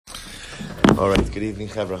All right, good evening,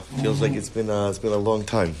 Chavra. Feels like it's been a long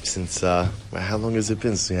time since, how long has it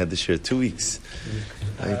been since we had this year? 2 weeks.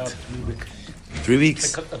 Right? 3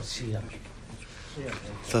 weeks? I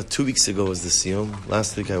thought 2 weeks ago was the Siyum.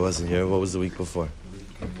 Last week I wasn't here. What was the week before?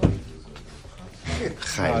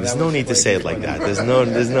 Chaim, there's no need to say it like that. There's no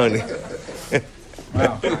need.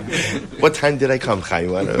 Wow. What time did I come,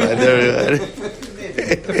 Chaim? The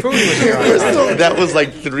food was here. That was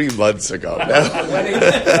like 3 months ago.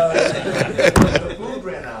 The food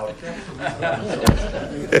ran out.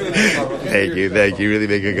 Thank you. You really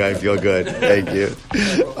make a guy feel good. Thank you.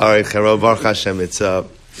 All right, Charo Baruch Hashem. It's a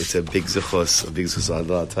big zichus.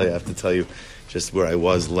 I'll tell you. I have to tell you just where I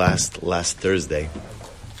was last Thursday.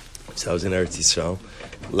 So I was in Eretz Yisrael.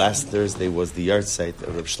 Last Thursday was the yard site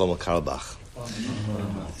of Reb Shlomo Carlebach.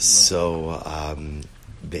 So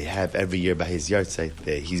they have every year by his yard site.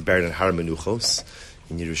 He's buried in Har Menuchos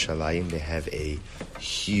in Yerushalayim. They have a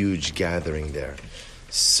huge gathering there.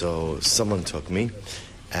 So someone took me,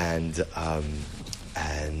 and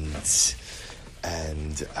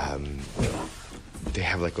they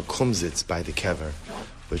have like a kumzitz by the kever,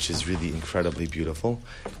 which is really incredibly beautiful.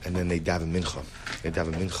 And then they daven mincha. They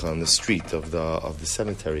daven mincha on the street of the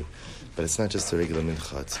cemetery, but it's not just a regular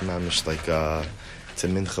mincha. It's mamish like it's a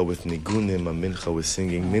mincha with nigunim, a mincha with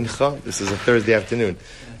singing. Mincha. This is a Thursday afternoon.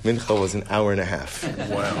 Mincha was an hour and a half.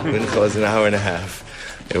 Wow. Mincha was an hour and a half.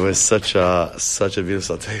 It was such a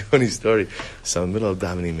beautiful. I'll tell you a funny story. So in the middle of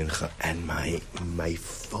davening mincha, and my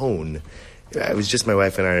phone. It was just my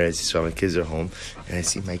wife and I, so my kids are home, and I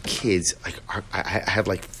see my kids, I had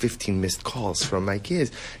like 15 missed calls from my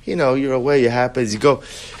kids. You know, you're away, it happens, you go.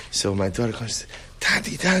 So my daughter comes,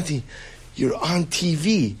 Daddy, you're on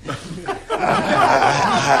TV.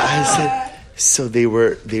 I said, so they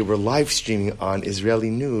were live streaming on Israeli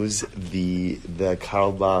news, the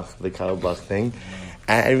Carlebach thing.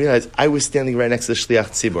 And I realized I was standing right next to the Shliach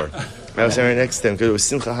Tzibor. I was standing right next to him because it was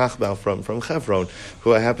Simcha Hachbal from Chevron,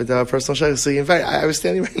 who I happened to have a personal shaykhs. So he invited. I was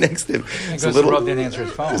standing right next to him. So Rob didn't answer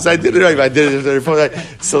his phone. So I did it right. I did it on the phone.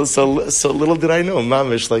 So little did I know,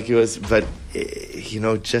 mamish, like he was. But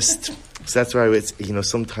just so that's why it's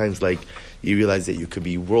sometimes like you realize that you could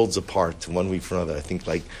be worlds apart 1 week from another. I think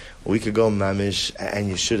like a week ago, mamish, and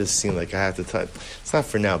you should have seen like I had to touch. It's not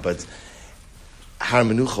for now, but. Har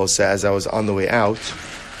Menuchos, as I was on the way out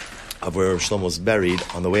of where Shlomo's buried,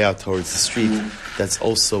 on the way out towards the street, that's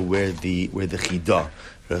also where the Chida,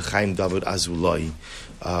 Chaim David Azulai,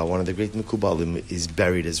 one of the great Mekubalim, is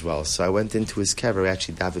buried as well. So I went into his kever. We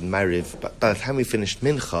actually davened Ma'ariv, but by the time we finished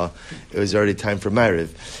Mincha, it was already time for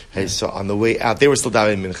Ma'ariv. Hey, so on the way out, they were still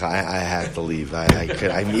davening Mincha. I had to leave. I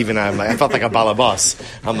felt like a balabas.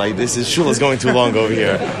 I'm like, shul is going too long over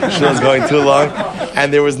here. Shul is going too long,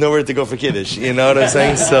 and there was nowhere to go for Kiddush. You know what I'm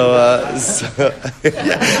saying? So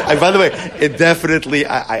yeah. And by the way, it definitely,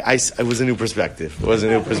 it was a new perspective. It was a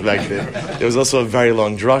new perspective. There was also a very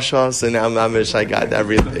long drasha, so now mamish, I got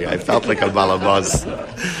everything. I felt like a balabas.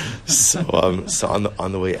 So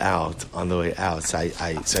on the way out, so I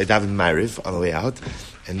davened Ma'ariv on the way out,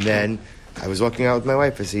 and then I was walking out with my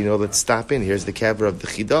wife. I said, let's stop in. Here's the kever of the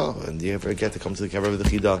Chida, and do you ever get to come to the kever of the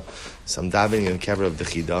Chida? So I'm davening in the kever of the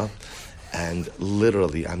Chida, and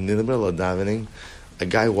literally, I'm in the middle of davening. A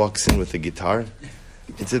guy walks in with a guitar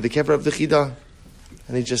into the kever of the Chida,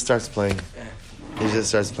 and he just starts playing.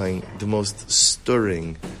 The most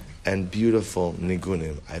stirring and beautiful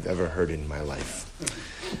nigunim I've ever heard in my life.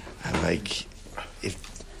 I'm like,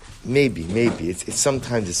 maybe it's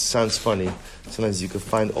sometimes it sounds funny. Sometimes you could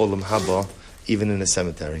find Olam Haba even in a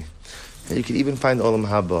cemetery. You could even find Olam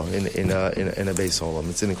Haba in a base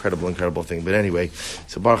Olam. It's an incredible thing. But anyway,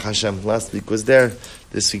 so Baruch Hashem last week was there.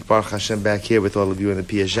 This week Baruch Hashem back here with all of you in the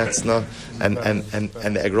Piazetzna and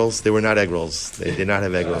the egg rolls. They were not egg rolls. They did not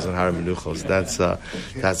have egg rolls on Har Menuchos. That's a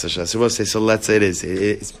shas. So we'll say. So let's say it is.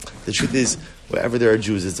 The truth is, wherever there are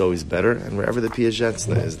Jews, it's always better, and wherever the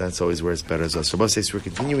Piazetzna is, that's always where it's better as well. So we'll say. So we're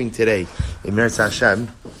continuing today in Meretz Hashem.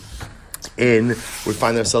 We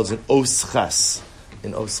find ourselves in Oschas.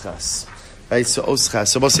 Right, so Oschas.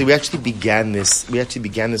 So we'll say we actually began this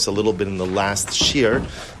a little bit in the last shir,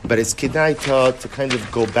 but it's kedai to kind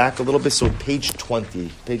of go back a little bit. So page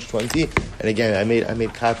 20, and again I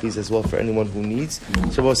made copies as well for anyone who needs.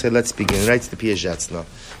 So we'll say let's begin. Right, to the Piazetzna.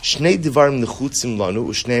 Shnei divarim nechutzim lanu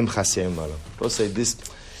u'shneim chaserim lanu. We'll say this.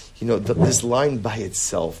 This line by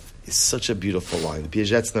itself is such a beautiful line. The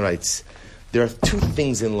Piazetzna writes, there are two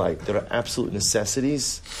things in life that are absolute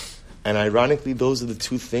necessities. And ironically, those are the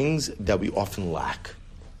two things that we often lack.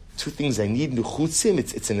 Two things I need, nuchutzim,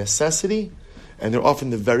 it's a necessity, and they're often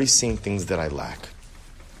the very same things that I lack.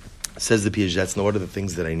 Says the Piagetz, what are the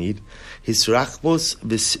things that I need? Hisrachbos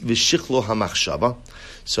v'shichlo hamachshava.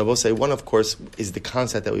 So I will say, one, of course, is the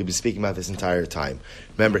concept that we've been speaking about this entire time.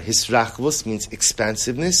 Remember, hisrachbos means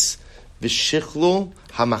expansiveness, v'shichlo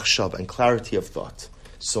hamachshava, and clarity of thought.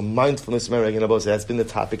 So mindfulness, remember, again, that's been the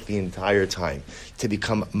topic the entire time. To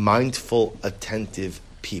become mindful, attentive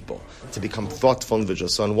people. To become thoughtful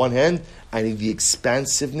individuals. So on one hand, I need the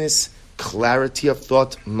expansiveness, clarity of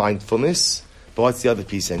thought, mindfulness. But what's the other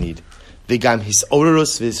piece I need? V'gam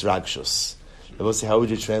hisorus v'israkshus. I will say, how would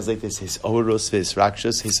you translate this? Hisorus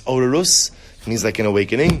v'israkshus. Hisorus means like an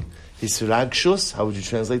awakening. Hisrakshus, how would you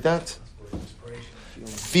translate that?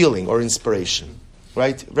 Feeling or inspiration.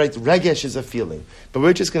 Right? Regesh is a feeling. But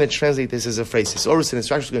we're just going to translate this as a phrase. Hisorus and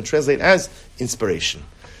Hisrakshus are going to translate as inspiration.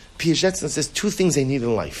 Piaget says two things I need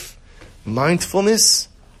in life. Mindfulness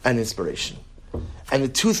and inspiration. And the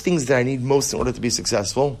two things that I need most in order to be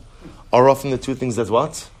successful are often the two things that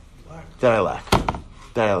what? That I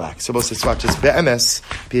lack. So both says, watch this. Be'emes,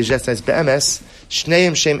 Piaget says, Be'emes,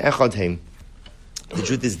 shneim shem echad heim. The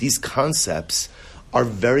truth is, these concepts are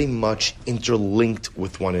very much interlinked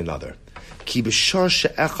with one another. Ki b'shar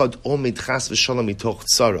she'echad omid chas v'shalom mitoch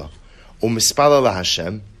tzara, u'mispala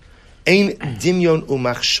laHashem, ein dimyon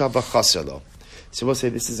u'machshava chaselo. So we'll say,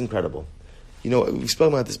 this is incredible. We've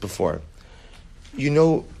spoken about this before.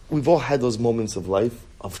 We've all had those moments of life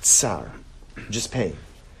of tsar, just pain.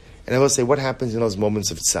 And I will say, what happens in those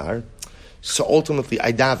moments of tsar? So ultimately,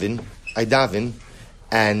 I daven,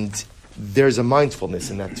 and there's a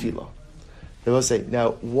mindfulness in that tefillah. I will say,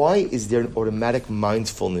 now, why is there an automatic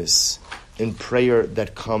mindfulness in prayer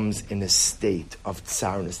that comes in a state of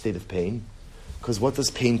tsar, in a state of pain? Because what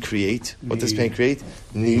does pain create? What does pain create?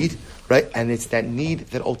 Need, right? And it's that need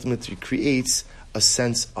that ultimately creates a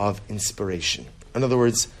sense of inspiration. In other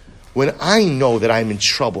words, when I know that I'm in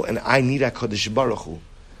trouble and I need HaKadosh Baruch Hu,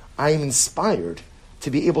 I am inspired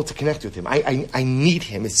to be able to connect with Him. I need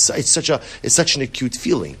Him. It's such an acute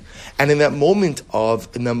feeling. And in that moment of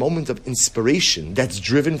inspiration that's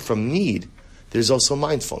driven from need, there's also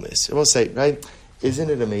mindfulness. I will say, right? Isn't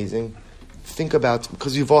it amazing? Think about,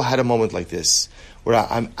 because we've all had a moment like this where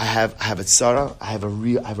I have a tzara, I have a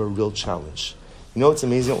real challenge. You know what's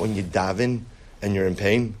amazing? When you daven and you're in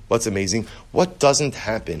pain, what's amazing? What doesn't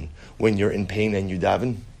happen when you're in pain and you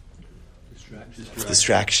daven?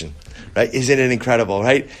 Distraction. Right? Isn't it incredible,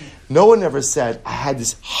 right? No one ever said, I had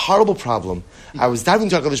this horrible problem. I was davening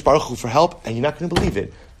to HaKadosh Baruch Hu for help, and you're not going to believe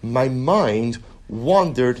it. My mind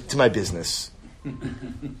wandered to my business.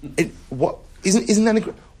 Isn't that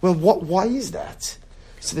incredible? Well, why is that?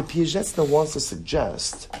 So the Piaget wants to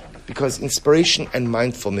suggest, because inspiration and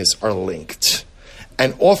mindfulness are linked.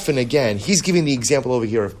 And often, again, he's giving the example over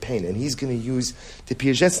here of pain, and he's going to use, the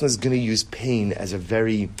Piaget is going to use pain as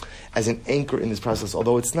an anchor in this process,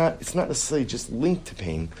 although it's not necessarily just linked to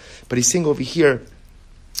pain. But he's saying over here,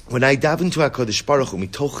 when I daven to HaKadosh Baruch Hu,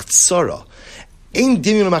 mitoch tzara, ein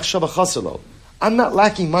dimyon machshava chaselo, I'm not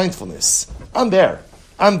lacking mindfulness. I'm there.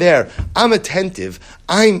 I'm attentive.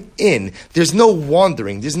 I'm in. There's no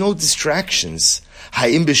wandering. There's no distractions.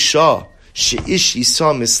 Ha'im b'shah. She'ish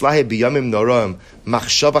yisa mislahe b'yamim noraim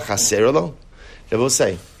machshava chaserelo. They will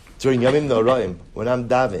say, during Yamim Noraim, when I'm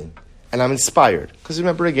davening, and I'm inspired, because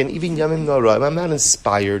remember again, even Yamim Noraim, I'm not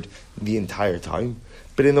inspired the entire time,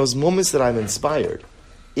 but in those moments that I'm inspired,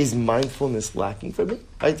 is mindfulness lacking for me?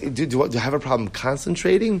 Do I have a problem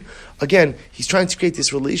concentrating? Again, he's trying to create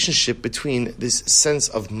this relationship between this sense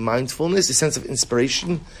of mindfulness, a sense of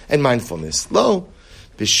inspiration, and mindfulness. Lo,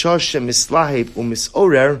 b'shar shemislaheb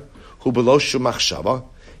u'misorer hu below shu machshava,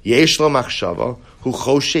 yesh lo machshava, hu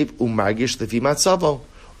choshev u'margish lefi matzavo,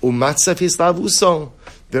 u'matzav hislavuso.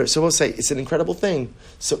 So we'll say, it's an incredible thing.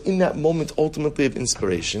 So in that moment, ultimately, of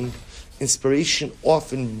inspiration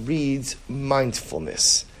often reads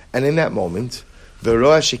mindfulness. And in that moment, and in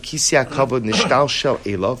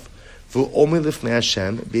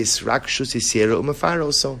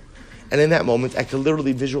that moment, I can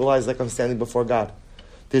literally visualize like I'm standing before God.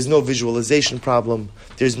 There's no visualization problem.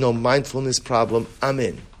 There's no mindfulness problem. I'm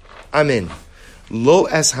in. Lo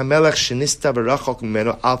es hamelech shenista berachok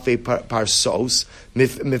mimeno alfei parsos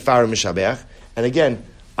mifar mishabeach. And again,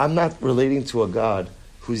 I'm not relating to a God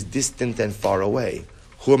who's distant and far away.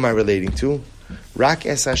 Who am I relating to? Rak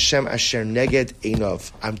es Hashem asher neged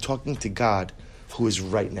einov. I'm talking to God who is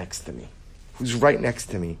right next to me.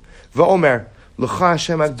 V'omer, l'cha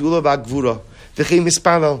Hashem agdula v'agvura, v'chei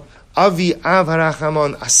mispalo, avi av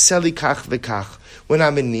harachamon, aseli kach v'kach. When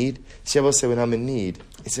I'm in need, see, I will say when I'm in need,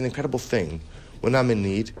 it's an incredible thing. When I'm in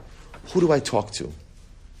need, who do I talk to?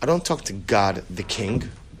 I don't talk to God the King.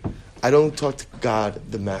 I don't talk to God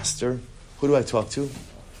the Master. Who do I talk to?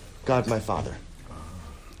 God my Father.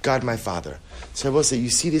 God my Father. So I will say, you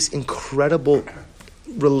see this incredible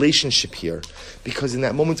relationship here, because in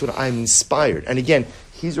that moment when I'm inspired, and again,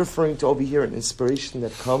 he's referring to over here an inspiration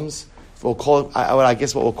that comes, we'll call it, I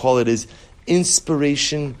guess what we'll call it is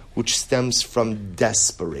inspiration which stems from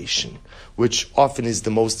desperation, which often is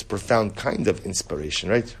the most profound kind of inspiration,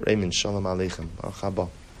 right? Raymond, shalom aleichem.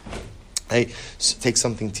 Hey, so take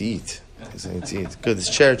something to eat. Good. This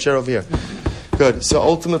chair over here. Good. So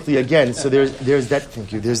ultimately, again, so there's that.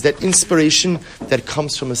 Thank you. There's that inspiration that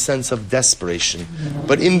comes from a sense of desperation,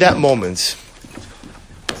 but in that moment,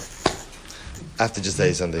 I have to just tell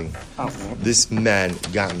you something. This man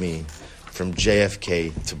got me from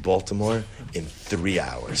JFK to Baltimore in 3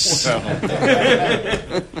 hours.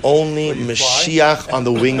 Only Mashiach on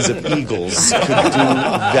the wings of eagles could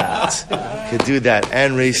do that.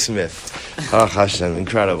 And Ray Smith. Oh, Hashem,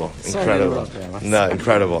 incredible. No,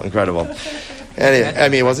 incredible.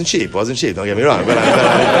 And it wasn't cheap. Don't get me wrong, but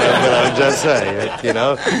I'm just saying,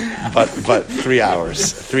 But 3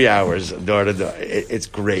 hours, door to door. It's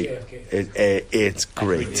great. It's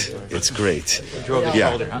great.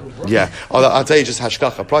 Yeah. Although I'll tell you, just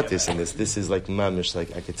hashgacha pratis in this. This is like mamish.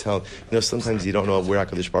 Like I could tell. Sometimes you don't know where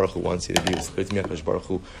Hakadosh Baruch Hu wants you to be. It's clear to me Hakadosh Baruch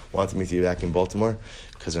Hu wanted me to be back in Baltimore,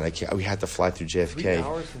 because when we had to fly through JFK. 3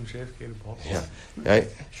 hours from JFK to Baltimore. Yeah. Right.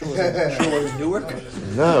 Sure was Newark.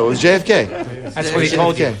 No, it was JFK. That's what he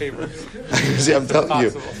told you. See, I'm telling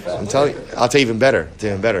you. I'll tell you even better.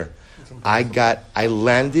 I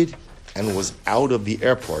landed and was out of the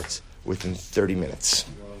airport within 30 minutes.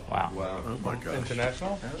 Wow. Oh my God.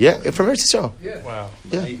 International? Yeah, from Eretz Yisrael. Yeah. Wow.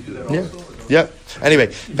 Yeah.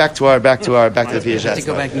 Anyway, back to the Piaget. You have to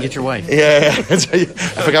go back and get your wife. Yeah. I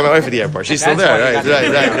forgot my wife at the airport. She's still there. Right.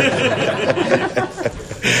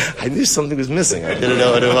 I knew something was missing. I didn't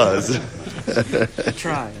know what it was.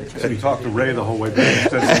 Try. So you talked to Ray the whole way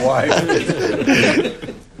back instead of why.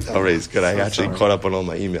 Oh, Ray's good. I actually caught up on all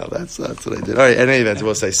my email. That's what I did. All right, in any event,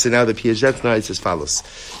 we'll say. So now the Piaget now it's as follows.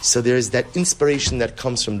 So there is that inspiration that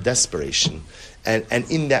comes from desperation. And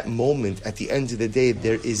in that moment, at the end of the day,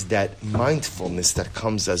 there is that mindfulness that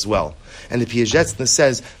comes as well. And the Piaget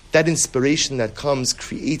says that inspiration that comes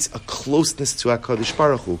creates a closeness to HaKadosh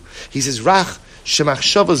Baruch Hu. He says, Rach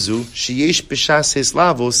shemachshavazu sheyesh b'shas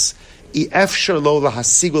hislavos i'efshar lo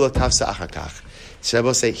lahasigu latavsa achakach. So I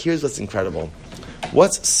will say, here's what's incredible.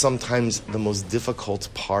 What's sometimes the most difficult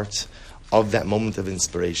part of that moment of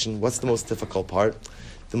inspiration? What's the most difficult part?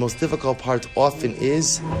 The most difficult part often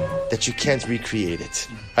is that you can't recreate it,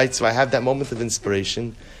 right? So I have that moment of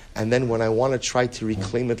inspiration, and then when I want to try to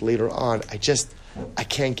reclaim it later on, I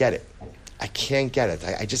can't get it. I can't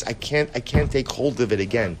take hold of it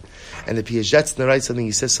again. And the Piaget writes something.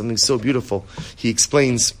 He says something so beautiful. He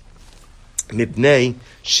explains, "Mipnei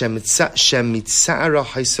shemitzara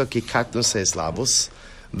haisa kekatnos eslavos."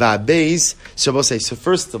 So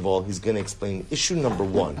first of all, he's going to explain issue number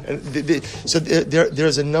one. And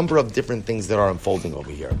there's a number of different things that are unfolding over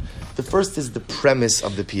here. The first is the premise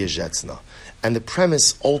of the Piagetzna. And the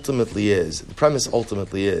premise ultimately is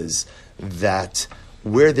that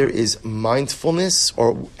where there is mindfulness,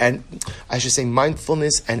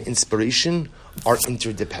 mindfulness and inspiration are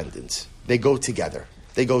interdependent. They go together.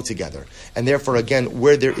 And therefore, again,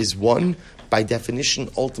 where there is one, by definition,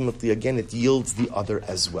 ultimately, again, it yields the other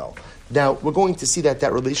as well. Now, we're going to see that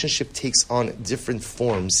relationship takes on different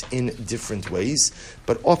forms in different ways,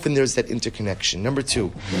 but often there's that interconnection. Number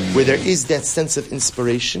two, where there is that sense of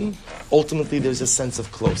inspiration, ultimately there's a sense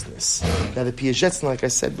of closeness. Now, the Piaget, like I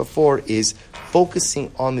said before, is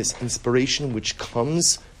focusing on this inspiration which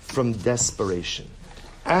comes from desperation.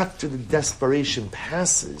 After the desperation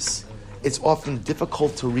passes, it's often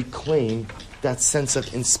difficult to reclaim that sense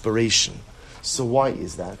of inspiration. So why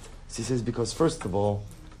is that? So he says, because first of all,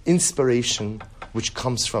 inspiration, which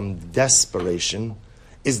comes from desperation,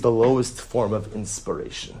 is the lowest form of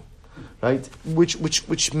inspiration, right? Which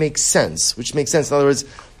makes sense. In other words,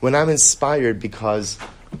 when I'm inspired because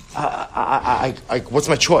what's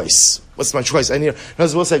my choice? I need.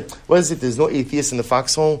 We'll say, what is it? There's no atheist in the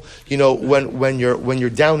foxhole. When you're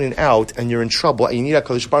down and out and you're in trouble and you need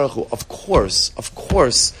HaKadosh Baruch Hu, of course,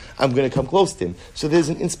 I'm going to come close to him. So there's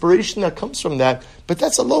an inspiration that comes from that, but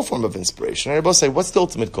that's a low form of inspiration. Right? We'll say, what's the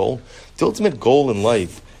ultimate goal? The ultimate goal in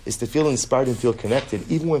life is to feel inspired and feel connected,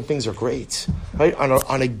 even when things are great. Right?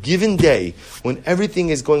 On a given day, when everything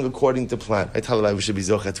is going according to plan. I tell you, we should be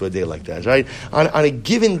zocheh to a day like that, right? On a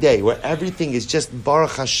given day, where everything is just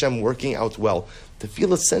Baruch Hashem working out well, to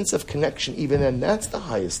feel a sense of connection, even then, that's the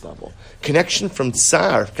highest level. Connection from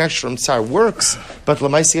tsar works, but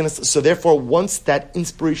l'maaseh, so therefore, once that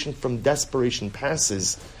inspiration from desperation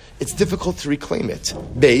passes, it's difficult to reclaim it.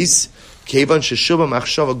 Beis, kevan sheshuba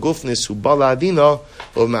machshava gufnis hu bala adina,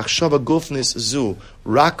 or machshava gufnis zu,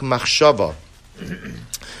 rak machshava,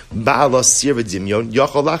 ba'ala sirva dimyon,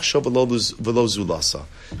 yachol lachshava v'lo zulasa.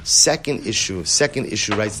 Second issue,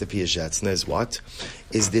 writes the Piazetzna, is what?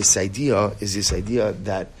 Is this idea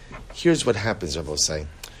that here's what happens, Rav Osai.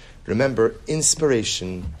 Remember,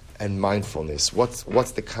 inspiration and mindfulness,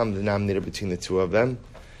 what's the common denominator between the two of them?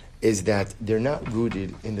 Is that they're not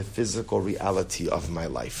rooted in the physical reality of my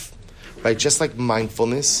life. Right? Just like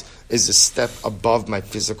mindfulness is a step above my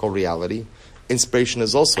physical reality, inspiration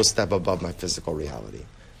is also a step above my physical reality.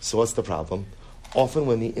 So what's the problem? Often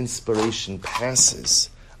when the inspiration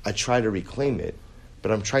passes, I try to reclaim it,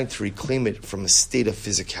 but I'm trying to reclaim it from a state of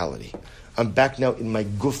physicality. I'm back now in my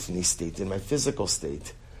gufni state, in my physical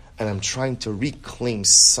state, and I'm trying to reclaim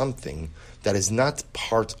something that is not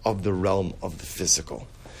part of the realm of the physical.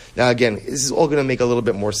 Now again, this is all going to make a little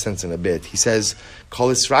bit more sense in a bit. He says, Kol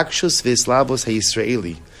israkshus v'islavos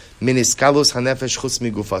ha'yisraeli, min iskalos hanefesh chutz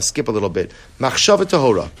migufa. Skip a little bit. Machshava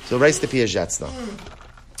tahora. So writes the Piazetzna.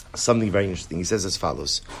 Something very interesting. He says as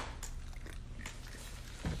follows.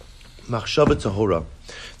 Machshava tahora,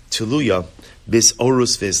 tuluya bis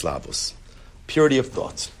orus v'islavos. Purity of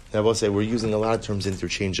thought. Now I will say we're using a lot of terms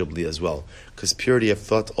interchangeably as well, because purity of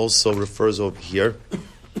thought also refers over here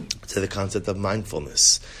to the concept of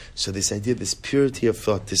mindfulness. So this idea, this purity of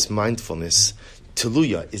thought, this mindfulness,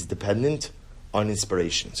 tuluya, is dependent on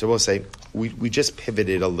inspiration. So we'll say we just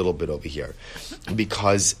pivoted a little bit over here,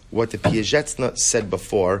 because what the Piazetzna said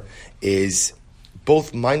before is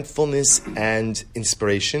both mindfulness and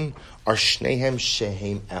inspiration are shnehem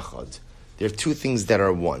shehem echad. They're two things that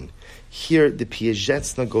are one. Here, the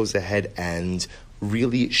Piazetzna goes ahead and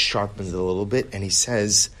really sharpens it a little bit, and he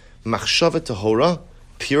says, machshava tahora,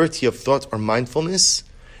 purity of thought or mindfulness,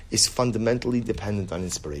 is fundamentally dependent on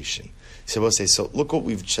inspiration. So we'll say, so look what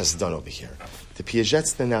we've just done over here. The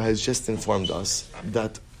Piazetzna now has just informed us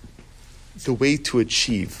that the way to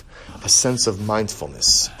achieve a sense of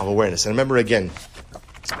mindfulness, of awareness, and remember again,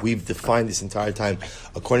 we've defined this entire time,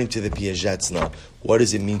 according to the Piazetzna, what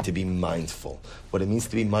does it mean to be mindful? What it means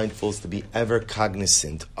to be mindful is to be ever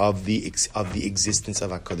cognizant of the existence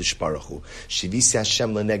of HaKadosh Baruch Hu. Shivisi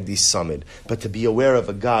Hashem lenegdi samid. But to be aware of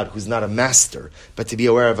a God who's not a master, but to be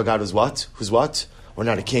aware of a God who's what? Who's what? Or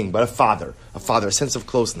not a king, but a father, a sense of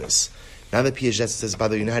closeness. Now the Piazetzna says, by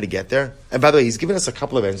the way, you know how to get there? And by the way, he's given us a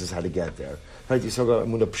couple of answers how to get there. Right? You talk about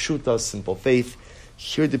Emunah Pshuta, simple faith.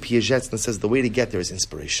 Here the Piazetzna says the way to get there is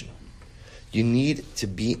inspiration. You need to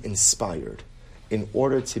be inspired in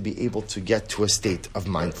order to be able to get to a state of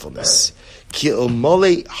mindfulness. Ki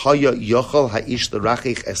ilmole haya yochel ha'ish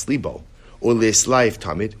l'rachich es libo, or le'eslaif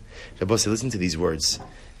tamid. Rabbi said, listen to these words.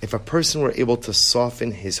 If a person were able to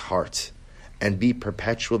soften his heart and be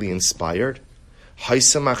perpetually inspired,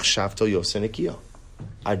 haisamach shavto yosenekia,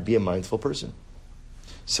 I'd be a mindful person.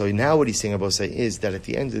 So now what he's saying, Rabbi say, is that at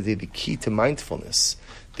the end of the day, the key to mindfulness,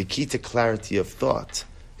 the key to clarity of thought,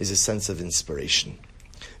 is a sense of inspiration.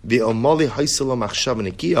 Page 21.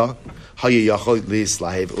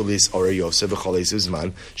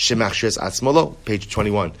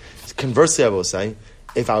 Conversely, I will say,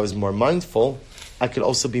 if I was more mindful, I could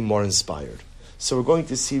also be more inspired. So we're going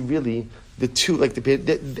to see really the two, like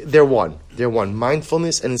they're one. They're one.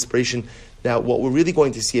 Mindfulness and inspiration. Now, what we're really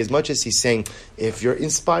going to see, as much as he's saying, if you're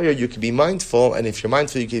inspired, you can be mindful, and if you're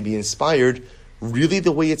mindful, you can be inspired. Really,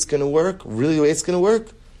 the way it's going to work,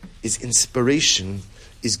 is inspiration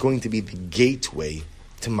is going to be the gateway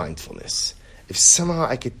to mindfulness. If somehow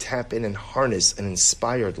I could tap in and harness an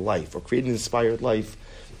inspired life, or create an inspired life,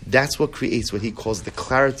 that's what creates what he calls the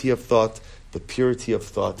clarity of thought, the purity of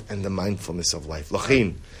thought, and the mindfulness of life.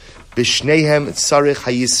 Lachin, b'shneihem tzarich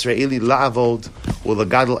hayisraeli la'avod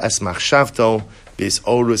u'lagadol es machshavto bis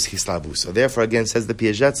orus hislavu. So therefore, again, says the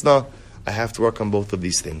Piazetzna, I have to work on both of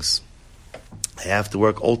these things. I have to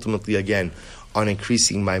work ultimately, again, on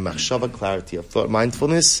increasing my machshava, clarity of thought,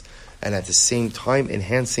 mindfulness, and at the same time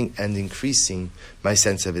enhancing and increasing my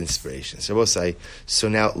sense of inspiration. So we'll say, so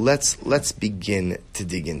now let's begin to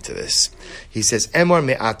dig into this. He says, Emor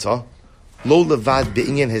me'ata lo levad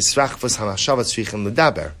be'inyan hisrachvos hamachshava tzrichim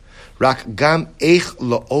ledaber, rak gam eich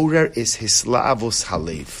la'orer is hisla'avos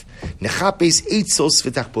halev. Nechapes eitzos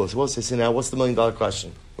v'tachpulos. We'll say, so now what's the $1 million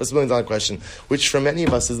question? What's the $1 million question? Which for many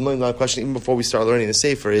of us is the $1 million question, even before we start learning the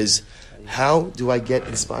Sefer, is how do I get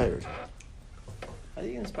inspired? How do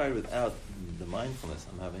you get inspired without the mindfulness?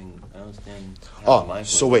 I don't understand how mindfulness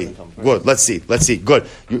so wait, good. Let's see. Good.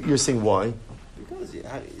 You're saying why? does.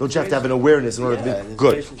 Don't you have to have an awareness in order to Yeah, be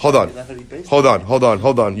good? inspiration Hold on. is not gonna be based Hold on on,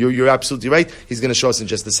 hold on. You're absolutely right. He's going to show us in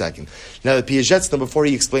just a second. Now, the Piagetz, before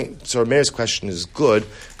he explains, so Meir's question is good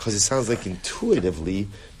because it sounds like intuitively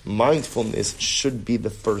mindfulness should be the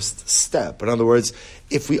first step. In other words,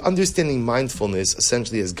 if we understanding mindfulness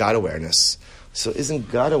essentially as God awareness, so isn't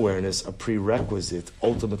God awareness a prerequisite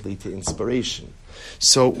ultimately to inspiration?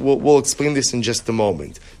 So we'll explain this in just a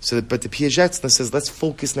moment. But the Piagetz says, let's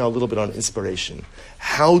focus now a little bit on inspiration.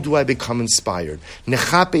 How do I become inspired? Let's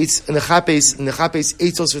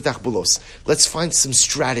find some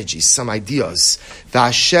strategies, some ideas. So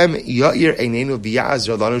the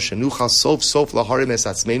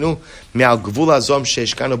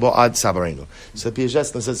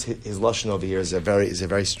Piagetz says his lashon over here is a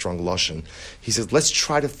very strong lashon. He says, let's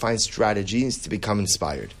try to find strategies to become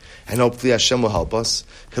inspired. And hopefully Hashem will help us.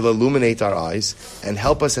 He'll illuminate our eyes and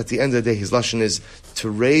help us at the end of the day. His lashon is to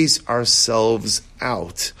raise ourselves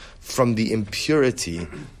out from the impurity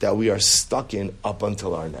that we are stuck in up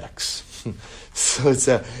until our necks. So it's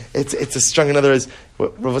a strong. In other words,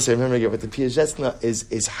 what Rav Osei, remember again, what the Piagetz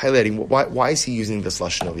is highlighting. Why is he using this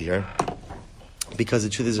lashon over here? Because the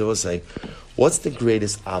truth is, Rav Osei, what's the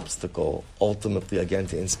greatest obstacle ultimately again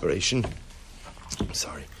to inspiration? I'm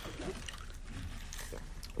sorry.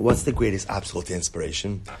 What's the greatest obstacle to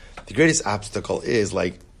inspiration? The greatest obstacle is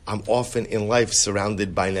I'm often in life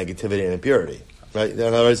surrounded by negativity and impurity. Right? In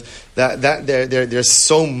other words, there's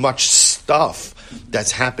so much stuff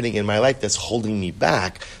that's happening in my life that's holding me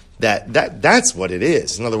back. That's what it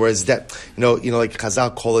is. In other words, like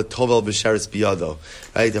Chazal call it tovel b'sheretz biyado.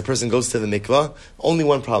 Right? The person goes to the mikvah, only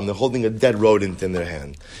one problem: they're holding a dead rodent in their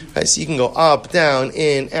hand. Right? So you can go up, down,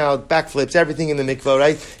 in, out, backflips, everything in the mikvah.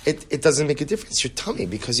 Right? It doesn't make a difference. Your tummy,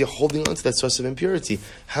 because you're holding on to that source of impurity.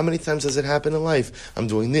 How many times does it happen in life? I'm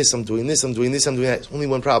doing this, I'm doing this, I'm doing this, I'm doing that. It's only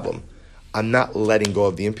one problem: I'm not letting go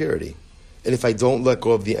of the impurity. And if I don't let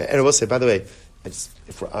go of and I will say, by the way,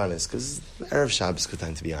 if we're honest, because Erev Shabbos is a good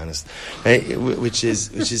time to be honest, right? Which is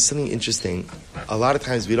something interesting. A lot of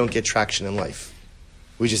times we don't get traction in life.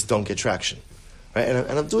 We just don't get traction, right?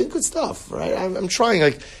 And I'm doing good stuff, right? I'm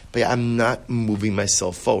trying, but I'm not moving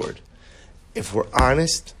myself forward. If we're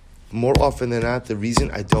honest, more often than not, the reason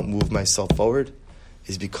I don't move myself forward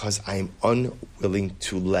is because I am unwilling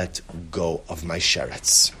to let go of my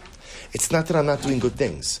sherets. It's not that I'm not doing good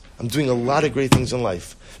things. I'm doing a lot of great things in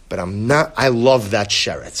life. But I love that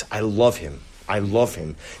sheret. I love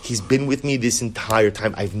him. He's been with me this entire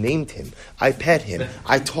time. I've named him. I pet him.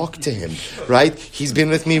 I talk to him, right? He's been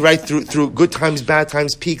with me right through good times, bad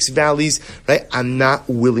times, peaks, valleys, right? I'm not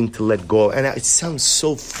willing to let go. And it sounds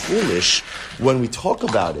so foolish when we talk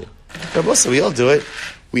about it. But listen, we all do it.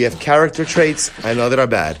 We have character traits, I know that are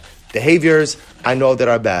bad. Behaviors, I know that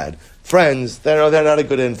are bad. Friends, they're not a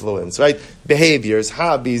good influence, right? Behaviors,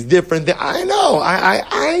 hobbies, different things. I know.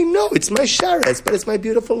 It's my sherets, but it's my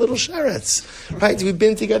beautiful little sherets, right? We've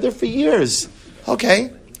been together for years.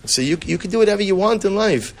 Okay, so you can do whatever you want in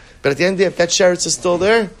life, but at the end of the day, if that sherets is still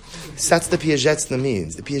there, that's the Piagetz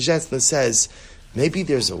means. The Piagetz says, maybe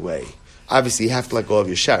there's a way. Obviously, you have to let go of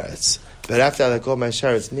your sherets, but after I let go of my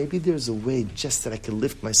sherets, maybe there's a way just that I can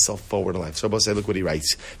lift myself forward in life. So I'll say, look what he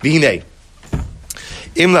writes. V'hinei.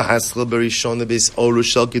 Im lahaschel berishon bis oru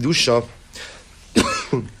shel kedusha.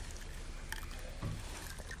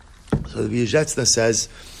 So the Piagetz says,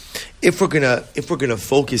 if we're gonna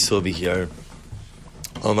focus over here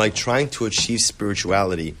on trying to achieve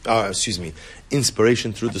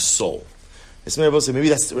inspiration through the soul. Maybe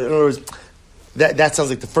that's, in other words, that sounds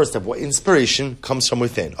like the first step. What inspiration comes from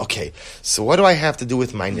within. Okay, so what do I have to do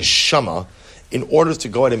with my neshama in order to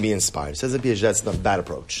go out and be inspired? Says the Piagetz, not bad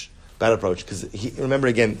approach. Because remember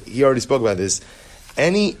again, he already spoke about this.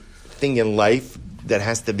 Anything in life that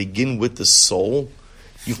has to begin with the soul,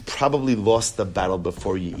 you've probably lost the battle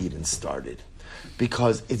before you even started.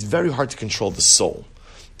 Because it's very hard to control the soul.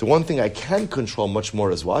 The one thing I can control much more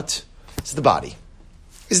is what? It's the body.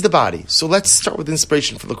 So let's start with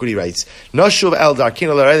inspiration. Look what he writes. Nashuv el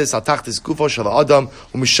darkina l'redes al tachtis gufo shel adam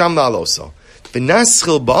u'misham la'aloso.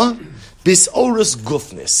 V'naschil ba bis orus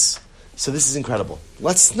gufnis. So this is incredible.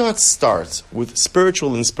 Let's not start with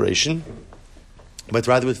spiritual inspiration, but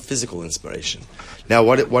rather with physical inspiration. Now,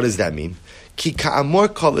 what does that mean? Ki ka'amor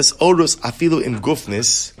kolis orus afilu im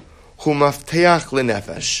gufnis hu mafteach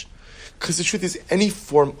lenefesh. Because the truth is, any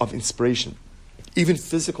form of inspiration, even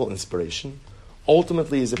physical inspiration,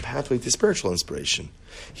 ultimately is a pathway to spiritual inspiration.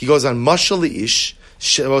 He goes on, mashal ish,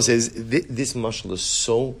 says, this mashal is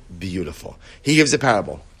so beautiful. He gives a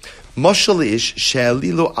parable. Mashal ish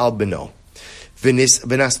she'elilu al beno.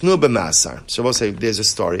 V'nasnu b'masar. So we'll say there's a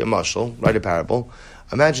story, a mashal, write a parable.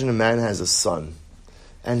 Imagine a man has a son,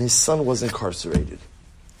 and his son was incarcerated.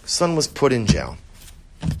 Son was put in jail.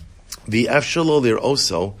 The Efshalo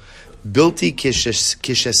also bilti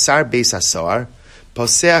kishesar beis hasar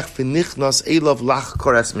poseach v'nichnos elov lach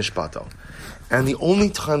kores mishpato. And the only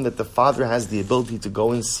time that the father has the ability to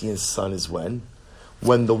go and see his son is when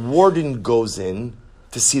the warden goes in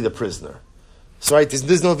to see the prisoner. So right,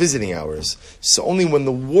 there's no visiting hours. So only when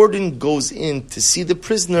the warden goes in to see the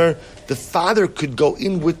prisoner, the father could go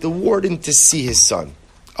in with the warden to see his son.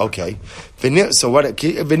 Okay. So what?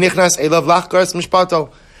 V'nichnas elov lach kores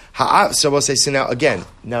mishpato. So we'll say, so now again,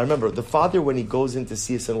 remember, the father, when he goes in to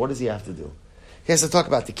see his son, what does he have to do? He has to talk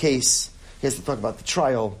about the case, he has to talk about the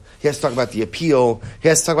trial, he has to talk about the appeal, he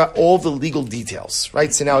has to talk about all the legal details,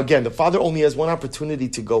 right? So now again, the father only has one opportunity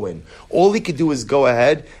to go in. All he could do is go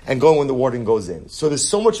ahead and go when the warden goes in. So there's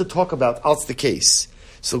so much to talk about, else the case.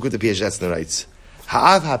 So look at the Piazetzner writes,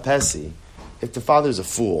 Ha'av ha'pesi, if the father is a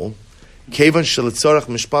fool, kevan shelitzorach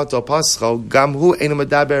mishpato pascho, gam hu eino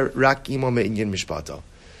medaber rak imo me'inyin mishpato.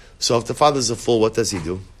 So if the father's a fool, what does he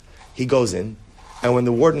do? He goes in, and when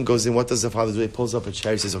the warden goes in, what does the father do? He pulls up a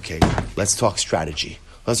chair, he says, okay, let's talk strategy.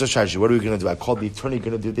 Let's talk strategy. What are we going to do? I called the attorney, you're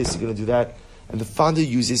going to do this, you're going to do that. And the father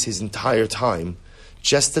uses his entire time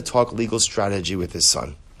just to talk legal strategy with his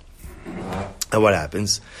son. And what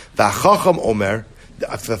happens? V'achacham omer,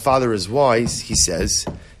 if the father is wise, he says,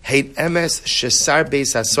 Heit emes shesar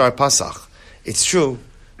beis hasar pasach. It's true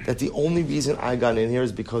that the only reason I got in here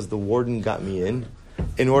is because the warden got me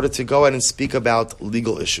in order to go out and speak about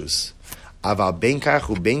legal issues. Aval benkach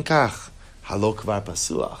ubenkach halo kvar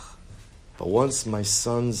pasuach. But once my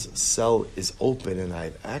son's cell is open and I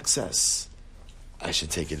have access, I should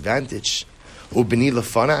take advantage. Ubini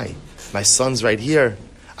lefanai, my son's right here.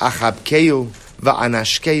 Achabkeu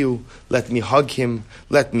va'anashkeu, let me hug him,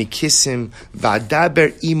 let me kiss him.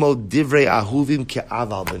 Va'daber imo divrei ahuvim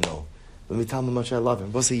ke'aval beno. Let me tell him how much I love him.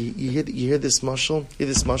 But you hear this mashal? Hear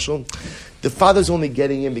this mashal? The father's only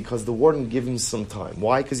getting in because the warden gave him some time.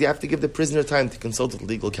 Why? Because you have to give the prisoner time to consult with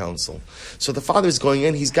legal counsel. So the father's going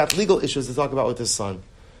in, he's got legal issues to talk about with his son.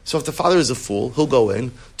 So if the father is a fool, he'll go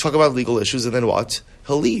in, talk about legal issues, and then what?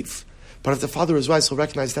 He'll leave. But if the father is wise, he'll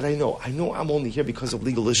recognize that I know I'm only here because of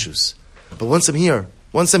legal issues. But once I'm here,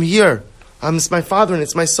 it's my father and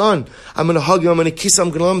it's my son. I'm going to hug him, I'm going to kiss him,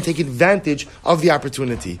 I'm going to let him take advantage of the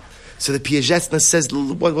opportunity. So the Piazetzner says,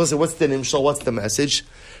 what was it? What's the nimshal? What's the message?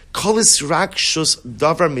 Kolis rakshus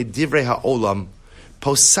davar midivrei ha'olam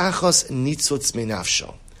posachos nitzutz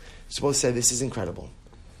menafsho. Supposed to say, this is incredible.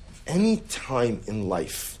 Any time in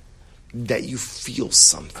life that you feel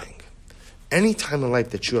something, any time in life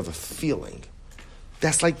that you have a feeling,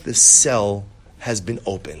 that's like the cell has been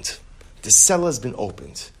opened. The cell has been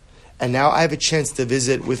opened. And now I have a chance to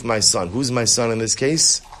visit with my son. Who's my son in this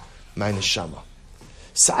case? My neshama.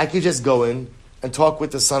 So I could just go in and talk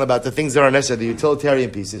with the son about the things that are necessary, the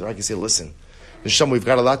utilitarian pieces, or I can say, listen, neshama, we've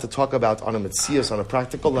got a lot to talk about on a metzius, on a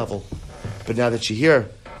practical level. But now that you're here,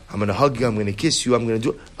 I'm going to hug you, I'm going to kiss you, I'm going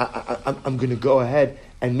to go ahead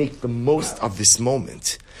and make the most of this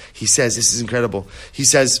moment. He says, this is incredible. He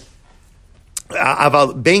says,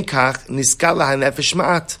 Aval benkach niskal hanefesh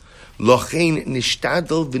ma'at, lochein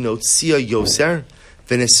nishtadel v'notzia yoser,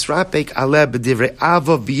 v'nesrapek aleh b'divrei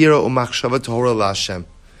ava v'yira u'machshava tohora la'Hashem.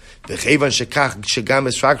 V'chevan shekach shegam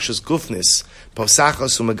esrakshus gufnis,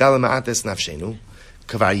 posachos u'megala ma'ates nafshenu,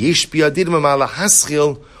 kavar yesh biyadir ma'ala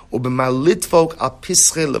haschil, u'b'ma litvok al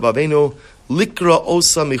pischil levavenu, likra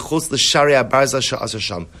osa michutz l'shari abarza sha'asar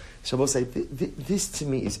sham. So I will say, this to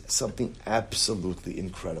me is something absolutely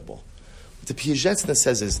incredible. What the Piazetzner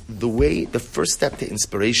says is, the first step to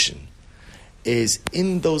inspiration is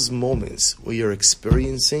in those moments where you're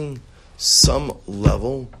experiencing some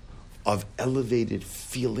level of elevated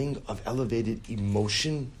feeling, of elevated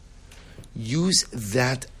emotion, use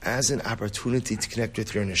that as an opportunity to connect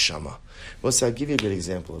with your neshama. Well, so I'll give you a good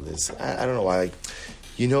example of this. I don't know why.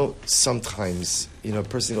 Sometimes, a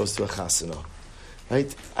person goes to a chasana,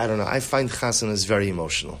 right? I don't know. I find chasanas very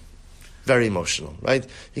emotional. Very emotional, right?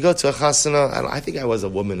 You go to a chasana, I think I was a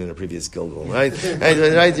woman in a previous Gilgal, right?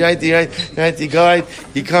 right? You go,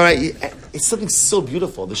 it's something so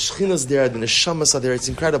beautiful. The Shechina's there, the Neshamas are there, it's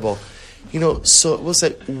incredible. So we'll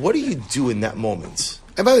say, what do you do in that moment?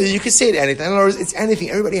 And by the way, you can say it anything. In other words, it's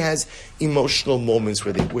anything. Everybody has emotional moments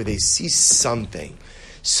where they see something.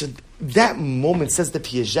 So that moment, says the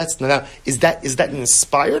Piazetzner. Now, is that an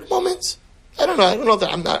inspired moment? I don't know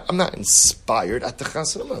that I'm not inspired at the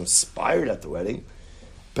chasana. I'm not inspired at the wedding,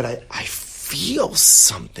 but I feel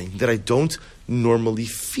something that I don't normally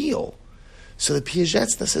feel. So the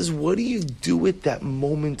Piazetzner says, what do you do with that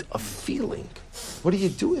moment of feeling? What do you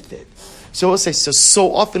do with it? So we'll say,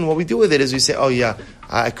 so often what we do with it is we say, oh yeah,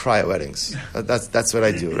 I cry at weddings. That's what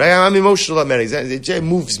I do, right? I'm emotional at weddings. It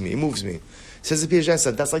moves me. Says the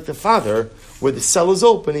Piaget, that's like the father, where the cell is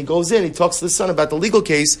open, he goes in, he talks to the son about the legal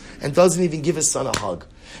case, and doesn't even give his son a hug.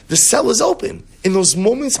 The cell is open. In those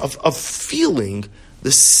moments of feeling,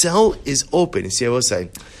 the cell is open. You see, I will say,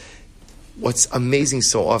 what's amazing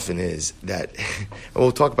so often is that, and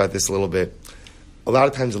we'll talk about this a little bit, a lot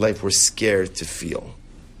of times in life we're scared to feel.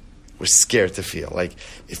 We're scared to feel. Like,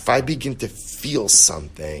 if I begin to feel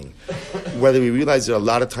something, whether we realize that a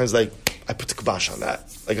lot of times, like, I put the kibosh on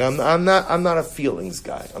that. Like, I'm not a feelings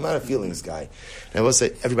guy. I'm not a feelings guy. And I will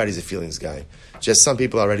say, everybody's a feelings guy. Just some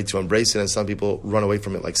people are ready to embrace it, and some people run away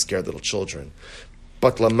from it like scared little children.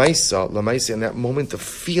 But Lamaisa, in that moment of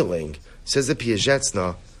feeling, says the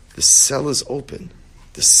Piazetzna, the cell is open.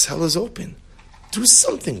 The cell is open. Do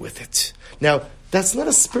something with it. Now, that's not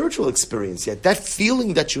a spiritual experience yet. That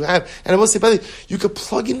feeling that you have, and I will say, by the way, you could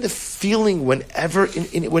plug in the feeling whenever,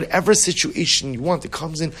 in whatever situation you want. It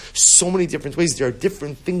comes in so many different ways. There are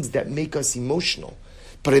different things that make us emotional.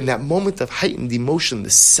 But in that moment of heightened emotion, the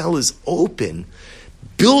cell is open.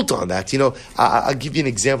 Build on that. I'll give you an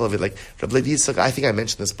example of it. Like Rabbi Levi Yitzchak, I think I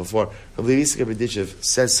mentioned this before. Rabbi Levi Yitzchak Berditchev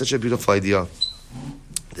says such a beautiful idea.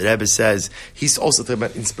 The Rebbe says, he's also talking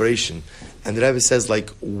about inspiration. And the Rebbe says,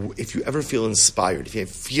 like, if you ever feel inspired, if you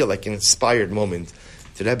feel like an inspired moment,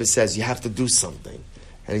 the Rebbe says you have to do something.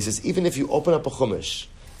 And he says, even if you open up a Chumash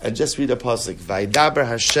and just read a pasuk, Vaydaber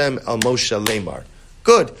Hashem el Moshe Lemar,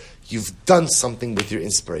 good, you've done something with your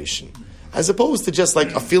inspiration. As opposed to just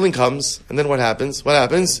like a feeling comes, and then what happens? What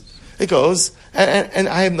happens? It goes, and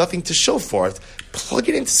I have nothing to show for it. Plug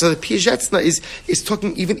it into. So the Piazetzna is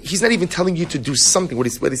talking, even he's not even telling you to do something. What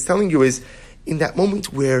he's telling you is, in that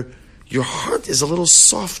moment where your heart is a little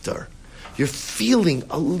softer, you're feeling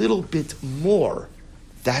a little bit more,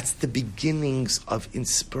 that's the beginnings of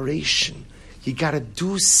inspiration. You got to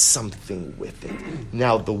do something with it.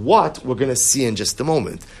 Now, the what, we're going to see in just a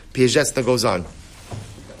moment. Piazetzna goes on.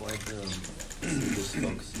 Why just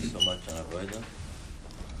focus so much on avodah?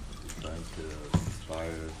 Trying to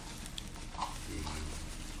inspire the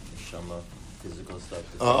neshama, physical stuff.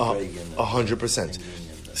 100%.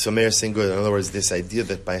 So Meir is saying good. In other words, this idea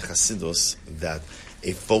that by Chassidus, that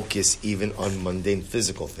a focus even on mundane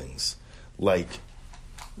physical things, like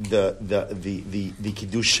the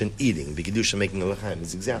Kiddushin eating, the Kiddushin making a l'chaim,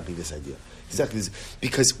 is exactly this idea. Exactly this.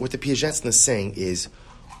 Because what the Piazetzna is saying is,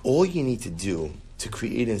 all you need to do to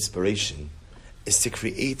create inspiration is to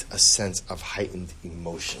create a sense of heightened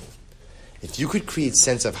emotion. If you could create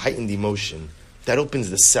sense of heightened emotion, that opens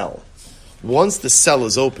the cell. Once the cell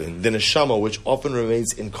is open, the neshama, which often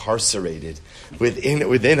remains incarcerated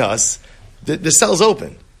within us, the cell's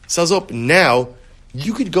open. Cell's open. Now,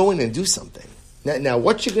 you could go in and do something. Now,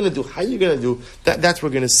 what you're going to do, how you're going to do, that's what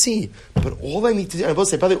we're going to see. But all I need to do, and I will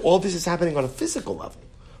say, by the way, all this is happening on a physical level.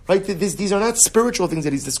 Right? These are not spiritual things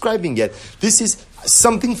that he's describing yet. This is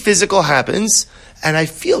something physical happens, and I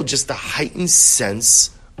feel just a heightened sense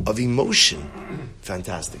of emotion.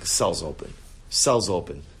 Fantastic. Cell's open. Cell's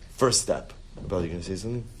open. First step. Brother, you going to say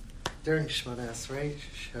something? During Shemona Esrei,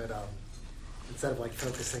 should, instead of like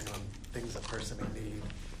focusing on things a person may need,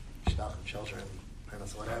 shidduchim, children,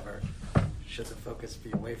 parents, whatever, should the focus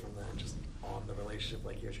be away from that, just on the relationship?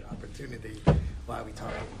 Like, here's your opportunity. Why are we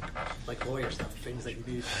talking like lawyer stuff, things that you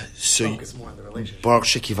need to focus more on the relationship? Baruch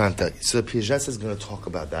Shekivanta. So the Piazetzna is going to talk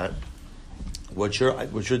about that. What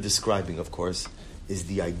you're describing, of course, is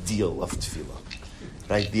the ideal of tefillah.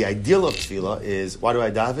 Right? The ideal of tefillah is, why do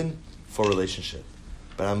I daven? For relationship.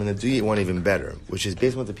 But I'm going to do you one even better, which is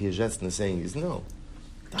based on what the Piazetzna is saying is, no,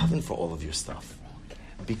 daven for all of your stuff.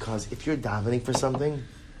 Because if you're davening for something,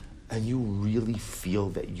 and you really feel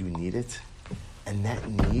that you need it, and that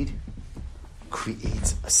need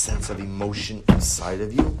creates a sense of emotion inside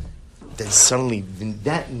of you, then suddenly